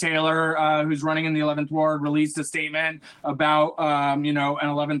 Ambria Taylor, who's running in the 11th Ward, released a statement about, an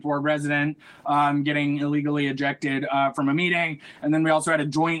 11th Ward resident getting illegally ejected from a meeting. And then we also had a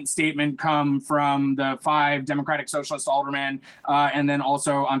joint statement come from the 5 Democratic Socialist aldermen, and then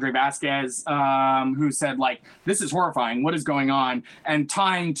also Andre Vasquez, who said, like, this is horrifying. What is going on? And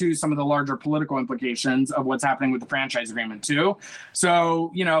tying to some of the larger political implications of what's happening with the franchise agreement, too.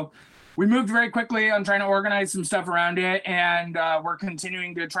 So, we moved very quickly on trying to organize some stuff around it, and we're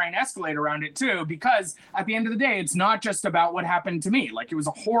continuing to try and escalate around it too, because at the end of the day, it's not just about what happened to me. Like, it was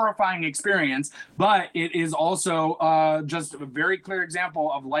a horrifying experience, but it is also just a very clear example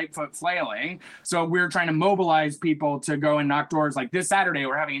of Lightfoot flailing. So we're trying to mobilize people to go and knock doors. Like this Saturday,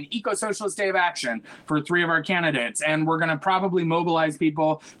 we're having an eco-socialist day of action for 3 of our candidates, and we're going to probably mobilize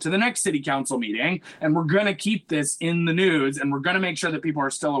people to the next city council meeting, and we're going to keep this in the news, and we're going to make sure that people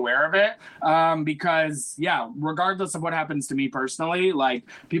are still aware of it. Because regardless of what happens to me personally, like,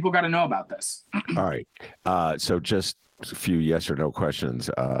 people got to know about this. All right. So just a few yes or no questions.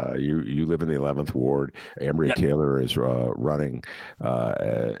 You live in the 11th Ward. Ambria Taylor is running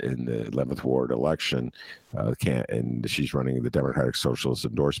in the 11th Ward election, and she's running the Democratic Socialist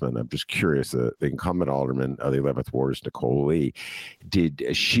endorsement. I'm just curious, the incumbent alderman of the 11th Ward is Nicole Lee.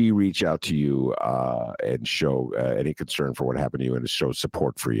 Did she reach out to you and show any concern for what happened to you and show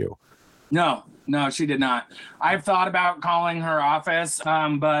support for you? No, she did not. I've thought about calling her office,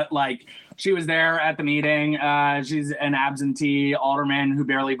 but like, she was there at the meeting. She's an absentee alderman who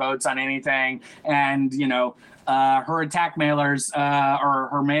barely votes on anything. And, her attack mailers or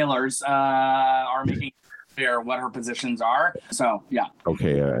her mailers are making clear what her positions are. So, yeah.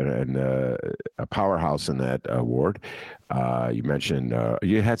 Okay. And a powerhouse in that ward. You mentioned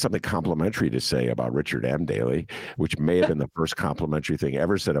you had something complimentary to say about Richard M. Daley, which may have been the first complimentary thing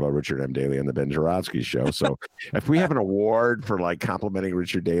ever said about Richard M. Daley on the Ben Joravsky Show. So if we have an award for like complimenting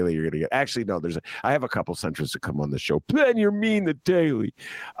Richard Daley, you're going to get. Actually, no. I have a couple centrists that come on the show. Ben, you're mean to Daley,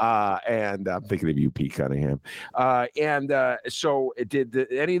 and I'm thinking of you, Pete Cunningham. So did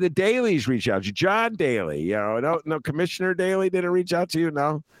any of the Daleys reach out to you? John Daley, no Commissioner Daley didn't reach out to you.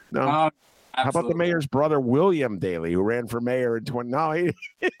 No. How about the mayor's brother, William Daley, who ran for mayor in 20? No,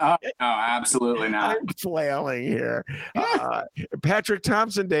 no, absolutely not. I'm flailing here. Patrick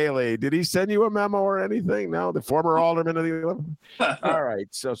Thompson Daley, did he send you a memo or anything? No, the former alderman of the 11th. All right,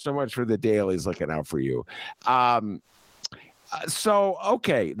 so much for the Daleys looking out for you.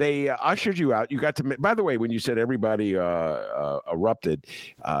 Okay, they ushered you out. You got to, by the way, when you said everybody erupted,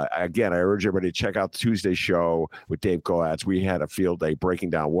 again, I urge everybody to check out Tuesday's show with Dave Goatz. We had a field day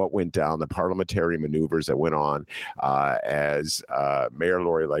breaking down what went down, the parliamentary maneuvers that went on as Mayor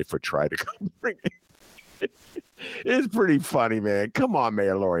Lori Lightfoot tried to come bring it. It's pretty funny, man. Come on,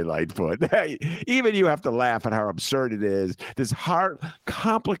 Mayor Lori Lightfoot. Even you have to laugh at how absurd it is. This hard,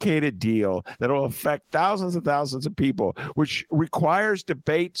 complicated deal that will affect thousands and thousands of people, which requires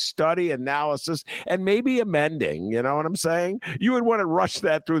debate, study, analysis, and maybe amending. You know what I'm saying? You would want to rush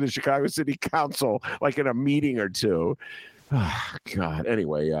that through the Chicago City Council like in a meeting or two. Oh, God.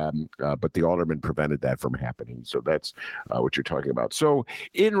 Anyway, but the alderman prevented that from happening. So that's what you're talking about. So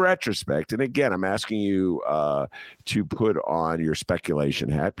in retrospect, and again, I'm asking you to put on your speculation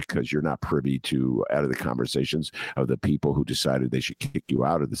hat because you're not privy to out of the conversations of the people who decided they should kick you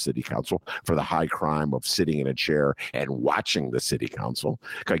out of the city council for the high crime of sitting in a chair and watching the city council.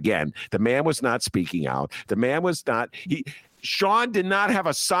 Again, the man was not speaking out. The man was not. Sean did not have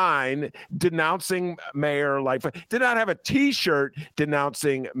a sign denouncing Mayor Lightfoot, did not have a T-shirt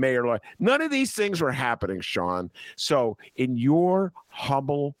denouncing Mayor Lightfoot. None of these things were happening, Sean. So in your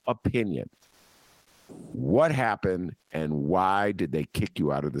humble opinion, what happened and why did they kick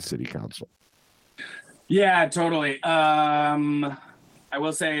you out of the city council? Yeah, totally. I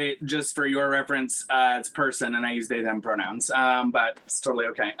will say, just for your reference, it's person, and I use they, them pronouns, but it's totally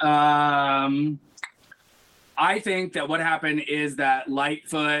okay. I think that what happened is that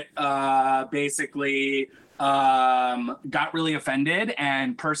Lightfoot basically got really offended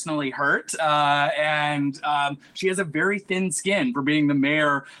and personally hurt. And she has a very thin skin for being the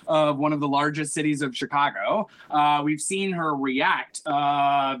mayor of one of the largest cities of Chicago. We've seen her react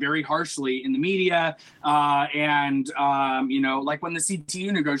very harshly in the media. Like when the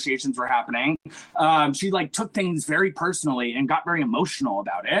CTU negotiations were happening, she like took things very personally and got very emotional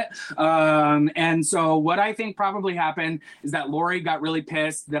about it. And so what I think probably happened is that Lori got really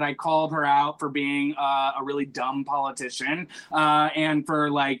pissed that I called her out for being a really dumb politician and for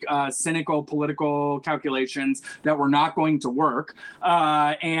like cynical political calculations that were not going to work.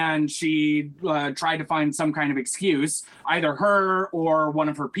 And she tried to find some kind of excuse, either her or one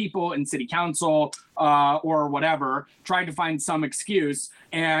of her people in city council or whatever, tried to find some excuse.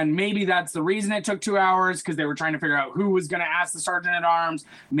 And maybe that's the reason it took 2 hours, because they were trying to figure out who was going to ask the sergeant at arms.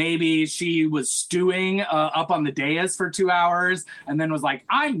 Maybe she was stewing up on the dais for 2 hours and then was like,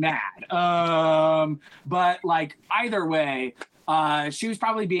 I'm mad. But like either way, she was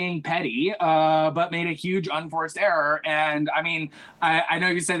probably being petty, but made a huge unforced error. And I mean, I know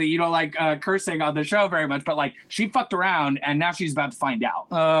you said that you don't like cursing on the show very much, but like she fucked around and now she's about to find out.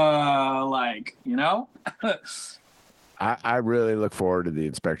 Like, you know? I really look forward to the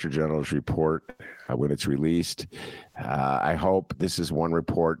Inspector General's report when it's released. I hope this is one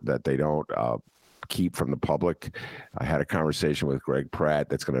report that they don't keep from the public. I had a conversation with Greg Pratt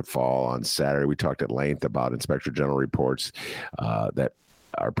that's going to fall on Saturday. We talked at length about Inspector General reports that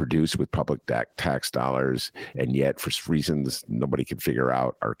are produced with public tax dollars, and yet for reasons nobody can figure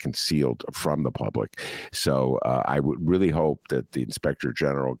out are concealed from the public. So I would really hope that the Inspector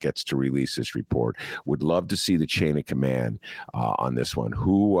General gets to release this report. Would love to see the chain of command on this one.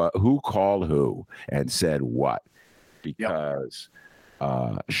 Who called who and said what? Because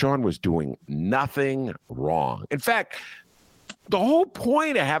Sean was doing nothing wrong. In fact, the whole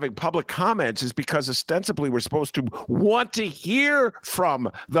point of having public comments is because ostensibly we're supposed to want to hear from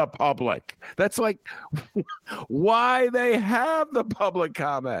the public. That's like why they have the public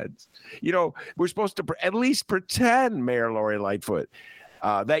comments. You know, we're supposed to at least pretend, Mayor Lori Lightfoot,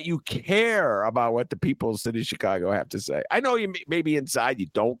 that you care about what the people of the city of Chicago have to say. I know you maybe inside you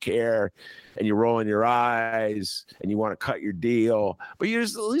don't care and you're rolling your eyes and you want to cut your deal, but you're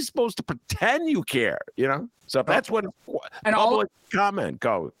at least supposed to pretend you care, you know? So if that's what and public comment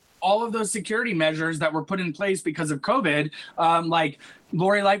goes. All of those security measures that were put in place because of COVID, like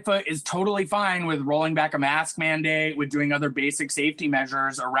Lori Lightfoot is totally fine with rolling back a mask mandate, with doing other basic safety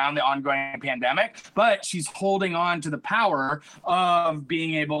measures around the ongoing pandemic, but she's holding on to the power of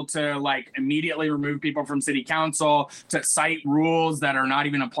being able to like immediately remove people from city council, to cite rules that are not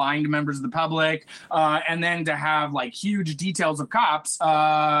even applying to members of the public, and then to have like huge details of cops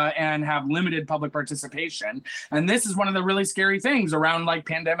and have limited public participation. And this is one of the really scary things around like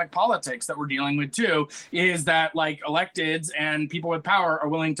pandemic politics that we're dealing with too, is that like electeds and people with power are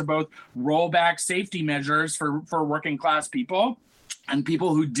willing to both roll back safety measures for working class people and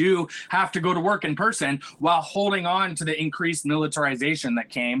people who do have to go to work in person while holding on to the increased militarization that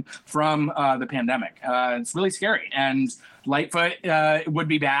came from the pandemic. It's really scary. And Lightfoot would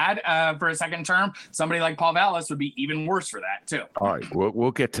be bad for a second term. Somebody like Paul Vallis would be even worse for that too. All right,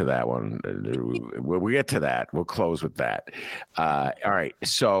 we'll get to that one. We'll get to that. We'll close with that. All right,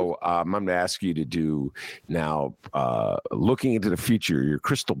 so I'm going to ask you to do now, looking into the future, your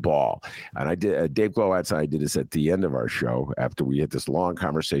crystal ball. And I did. Dave Glowacz and I did this at the end of our show after we had this long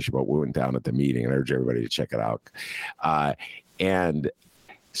conversation about what went down at the meeting, and I urge everybody to check it out.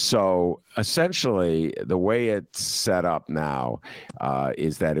 So essentially, the way it's set up now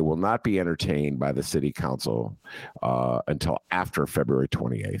is that it will not be entertained by the city council until after February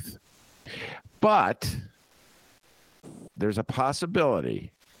 28th. But there's a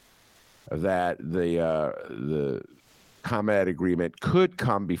possibility that the ComEd agreement could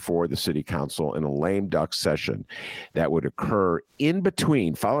come before the city council in a lame duck session that would occur in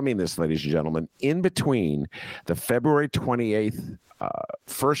between, follow me in this, ladies and gentlemen, in between the February 28th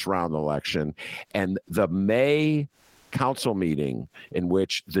first round election and the May council meeting in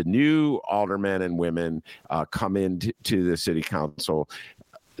which the new aldermen and women come into the city council.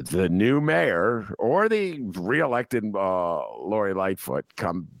 The new mayor or the reelected Lori Lightfoot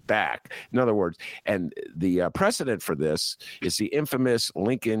come back. In other words, and the precedent for this is the infamous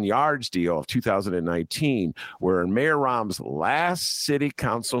Lincoln Yards deal of 2019, where in Mayor Rahm's last city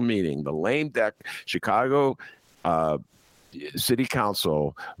council meeting, the lame duck Chicago City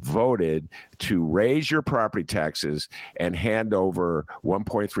Council voted to raise your property taxes and hand over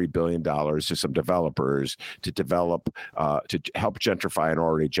 $1.3 billion to some developers to develop, to help gentrify an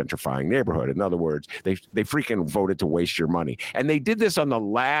already gentrifying neighborhood. In other words, they freaking voted to waste your money. And they did this on the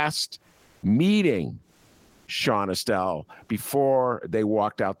last meeting, Sean, Estelle, before they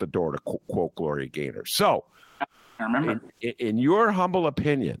walked out the door, to quote Gloria Gaynor. So, I remember. In your humble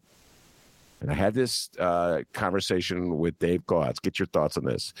opinion, and I had this conversation with Dave Glowacz. Get your thoughts on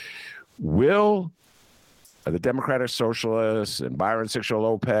this. Will the Democratic Socialists and Byron Sixto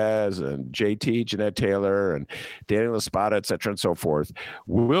Lopez and JT, Jeanette Taylor, and Daniel Espada, et cetera, and so forth,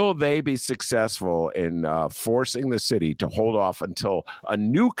 will they be successful in forcing the city to hold off until a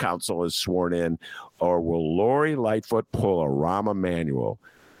new council is sworn in, or will Lori Lightfoot pull a Rahm Emanuel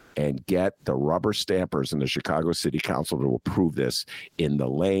and get the rubber stampers in the Chicago City Council to approve this in the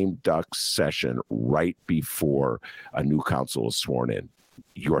lame duck session right before a new council is sworn in?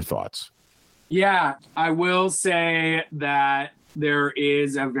 Your thoughts? Yeah, I will say that there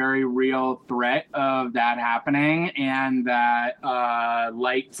is a very real threat of that happening, and that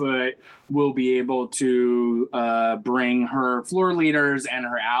Lightfoot will be able to bring her floor leaders and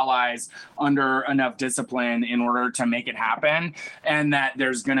her allies under enough discipline in order to make it happen, and that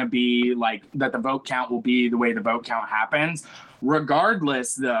there's going to be that the vote count will be the way the vote count happens.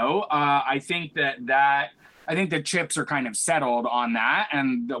 Regardless, though, I think the chips are kind of settled on that,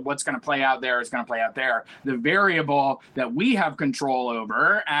 and what's going to play out there is going to play out there. The variable that we have control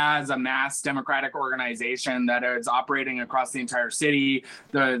over as a mass democratic organization that is operating across the entire city,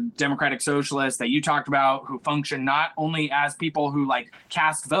 the Democratic Socialists that you talked about, who function not only as people who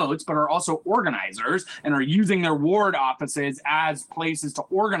cast votes, but are also organizers and are using their ward offices as places to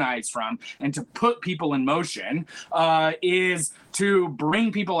organize from and to put people in motion, is to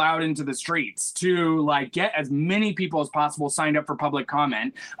bring people out into the streets, to get as many people as possible signed up for public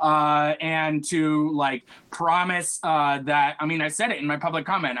comment, and to promise that, I said it in my public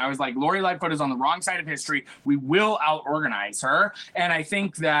comment. I was like, Lori Lightfoot is on the wrong side of history. We will out-organize her. And I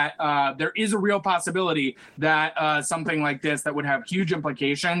think that there is a real possibility that something like this that would have huge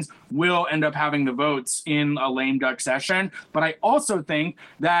implications will end up having the votes in a lame duck session. But I also think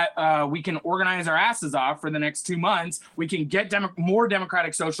that we can organize our asses off for the next 2 months. We can get more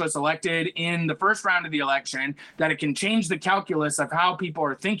Democratic Socialists elected in the first round of the election, that it can change the calculus of how people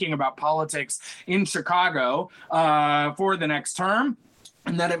are thinking about politics in Chicago for the next term.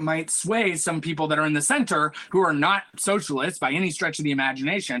 And that it might sway some people that are in the center who are not socialists by any stretch of the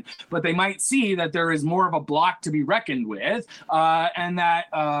imagination, but they might see that there is more of a block to be reckoned with, and that,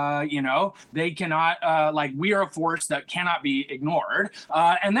 they cannot, we are a force that cannot be ignored.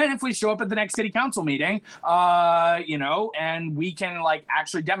 And then if we show up at the next city council meeting, and we can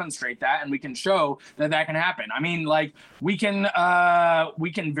actually demonstrate that, and we can show that that can happen. We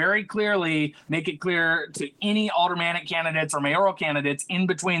can very clearly make it clear to any aldermanic candidates or mayoral candidates in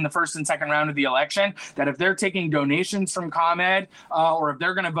between the first and second round of the election that if they're taking donations from ComEd, or if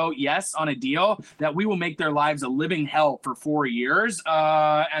they're going to vote yes on a deal, that we will make their lives a living hell for 4 years,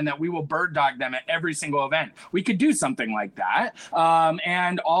 and that we will bird dog them at every single event. We could do something like that,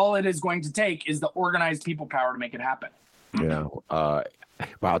 and all it is going to take is the organized people power to make it happen. Yeah.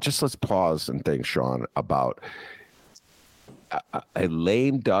 Wow. Just let's pause and think, Sean, about a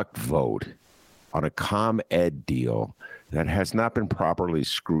lame duck vote on a ComEd deal that has not been properly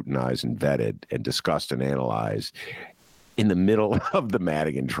scrutinized and vetted and discussed and analyzed in the middle of the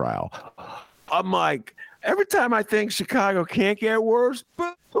Madigan trial. I'm like, every time I think Chicago can't get worse,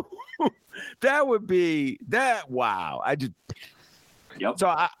 that would be that. Wow. Yep.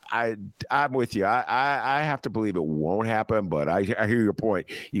 So I'm with you. I have to believe it won't happen, but I hear your point.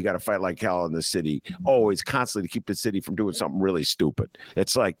 You got to fight like hell in the city, always constantly to keep the city from doing something really stupid.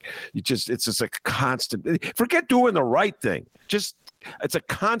 It's just a constant. Forget doing the right thing. It's a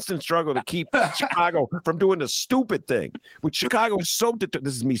constant struggle to keep Chicago from doing the stupid thing. Which Chicago is so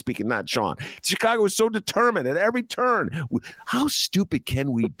this is me speaking, not Sean. Chicago is so determined at every turn. How stupid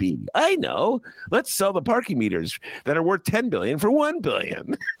can we be? I know. Let's sell the parking meters that are worth $10 billion for $1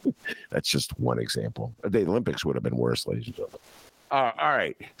 billion. That's just one example. The Olympics would have been worse, ladies and gentlemen. All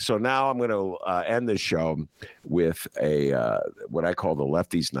right. So now I'm going to end this show with what I call the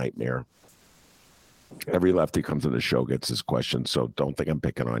lefty's nightmare. Every lefty comes on the show gets this question, so don't think I'm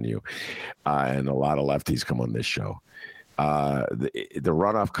picking on you. And a lot of lefties come on this show. The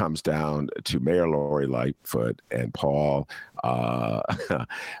runoff comes down to Mayor Lori Lightfoot and Paul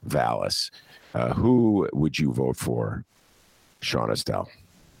Vallis. Who would you vote for, Sean Estelle?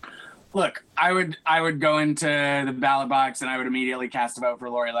 Look, I would go into the ballot box and I would immediately cast a vote for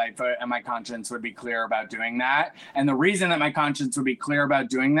Lori Lightfoot, and my conscience would be clear about doing that. And the reason that my conscience would be clear about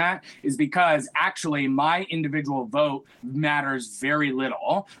doing that is because actually my individual vote matters very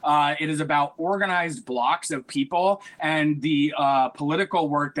little. It is about organized blocks of people and the political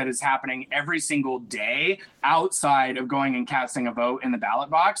work that is happening every single day outside of going and casting a vote in the ballot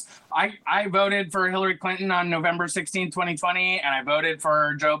box. I voted for Hillary Clinton on November 16, 2020, and I voted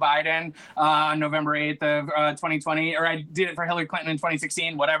for Joe Biden election on November 8th of 2020, or I did it for Hillary Clinton in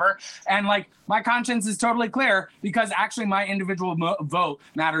 2016, whatever. And like, my conscience is totally clear because actually my individual vote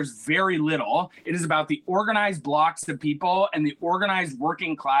matters very little. It is about the organized blocks of people and the organized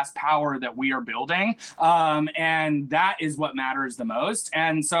working class power that we are building. And that is what matters the most.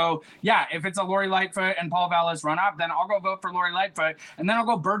 And so, yeah, if it's a Lori Lightfoot and Paul Vallis runoff, then I'll go vote for Lori Lightfoot, and then I'll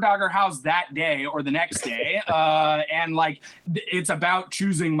go bird dog her house that day or the next day. And like, it's about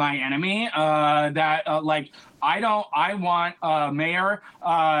choosing my enemy. I want a mayor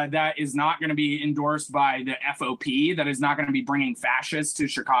that is not going to be endorsed by the FOP, that is not going to be bringing fascists to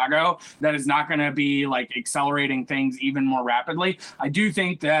Chicago, that is not going to be like accelerating things even more rapidly. I do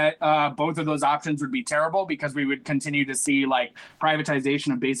think that both of those options would be terrible because we would continue to see like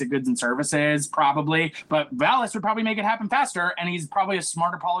privatization of basic goods and services probably, but Vallis would probably make it happen faster, and he's probably a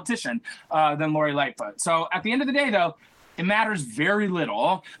smarter politician than Lori Lightfoot. So at the end of the day, though, it matters very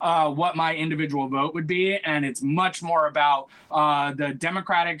little what my individual vote would be, and it's much more about the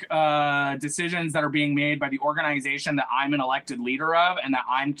democratic decisions that are being made by the organization that I'm an elected leader of and that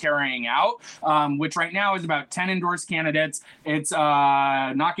I'm carrying out, which right now is about 10 endorsed candidates. It's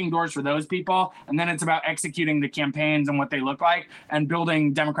knocking doors for those people, and then it's about executing the campaigns and what they look like and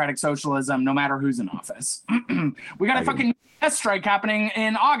building democratic socialism no matter who's in office. We got a fucking strike happening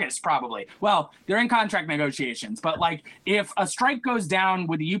in August, probably. Well, they're in contract negotiations, but like if a strike goes down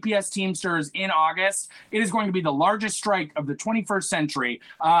with the UPS Teamsters in August, it is going to be the largest strike of the 21st century,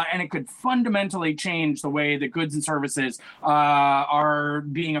 and it could fundamentally change the way that goods and services are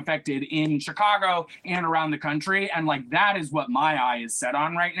being affected in Chicago and around the country. And like, that is what my eye is set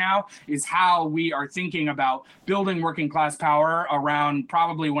on right now, is how we are thinking about building working class power around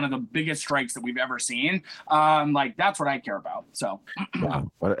probably one of the biggest strikes that we've ever seen. Like, that's what I care about. So,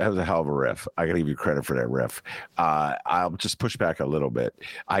 wow, that was a hell of a riff. I gotta give you credit for that riff. I'll just push back a little bit.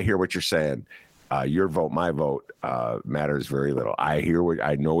 I hear what you're saying. Your vote, my vote, matters very little. I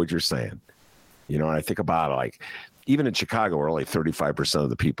know what you're saying. You know, and I think about it, like, even in Chicago, where only 35% of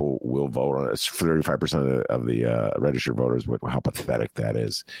the people will vote on it, 35% of the registered voters. How pathetic that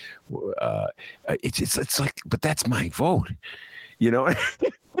is. It's like, but that's my vote. You know.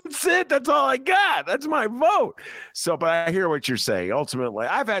 That's it. That's all I got. That's my vote. So, but I hear what you're saying. Ultimately,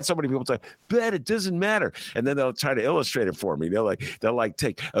 I've had so many people say, "Ben, it doesn't matter," and then they'll try to illustrate it for me. They'll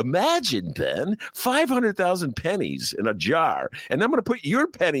imagine, Ben, 500,000 pennies in a jar, and I'm going to put your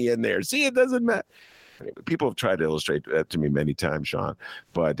penny in there. See, it doesn't matter. People have tried to illustrate that to me many times, Sean,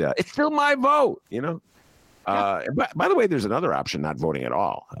 but it's still my vote. You know. By the way, there's another option, not voting at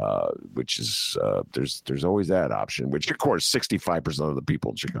all, which is there's always that option, which of course 65% of the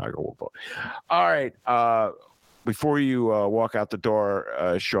people in Chicago will vote. All right. Before you walk out the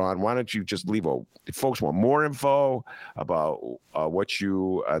door, Sean, why don't you just leave if folks want more info about what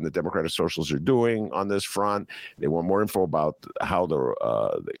you and the Democratic Socialists are doing on this front, they want more info about how the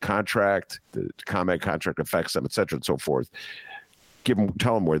contract, the ComEd contract affects them, et cetera, and so forth.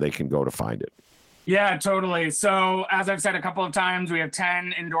 Tell them where they can go to find it. Yeah, totally. So as I've said a couple of times, we have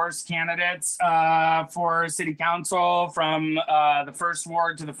 10 endorsed candidates for city council from the 1st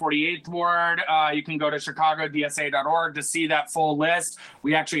Ward to the 48th Ward. You can go to chicagodsa.org to see that full list.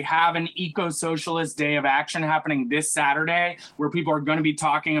 We actually have an eco-socialist day of action happening this Saturday where people are going to be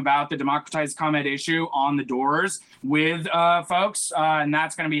talking about the democratized ComEd issue on the doors with folks. And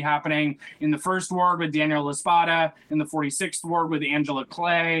that's going to be happening in the 1st Ward with Daniel LaSpada, in the 46th Ward with Angela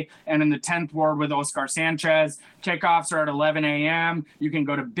Clay, and in the 10th Ward with Oscar Sanchez. Kickoffs are at 11 a.m. You can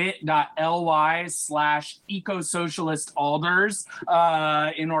go to bit.ly/eco-socialist-alders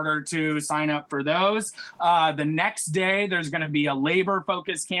in order to sign up for those. The next day, there's going to be a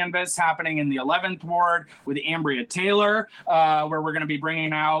labor-focused canvas happening in the 11th Ward with Ambria Taylor, where we're going to be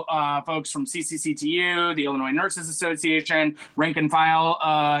bringing out folks from CCCTU, the Illinois Nurses Association, rank and file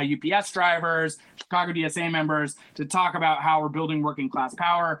UPS drivers, Chicago DSA members, to talk about how we're building working class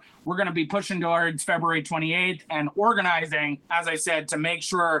power. We're going to be pushing towards February 28th and organizing, as I said, to make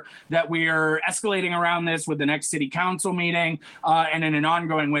sure that we're escalating around this with the next city council meeting and in an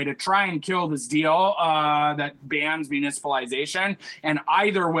ongoing way to try and kill this deal that bans municipalization, and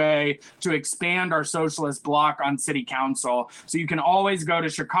either way to expand our socialist bloc on city council. So you can always go to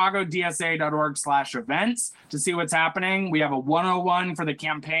chicagodsa.org/events to see what's happening. We have a 101 for the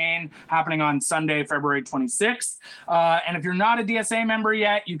campaign happening on Sunday, February 26th. And if you're not a DSA member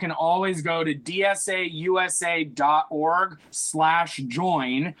yet, you can always go to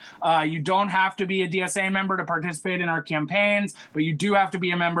dsausa.org/join. You don't have to be a DSA member to participate in our campaigns, but you do have to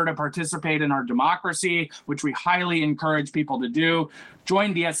be a member to participate in our democracy, which we highly encourage people to do.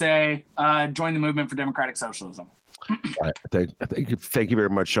 Join DSA, join the movement for democratic socialism. Thank you very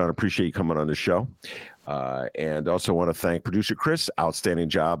much, Sean. Appreciate you coming on the show. And also want to thank producer Chris. Outstanding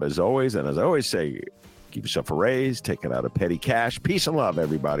job as always. And as I always say, give yourself a raise, take it out of petty cash. Peace and love,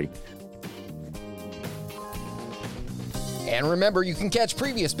 everybody. And remember, you can catch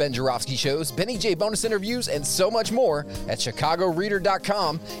previous Ben Joravsky shows, Benny J bonus interviews, and so much more at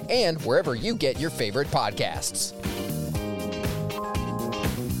chicagoreader.com and wherever you get your favorite podcasts.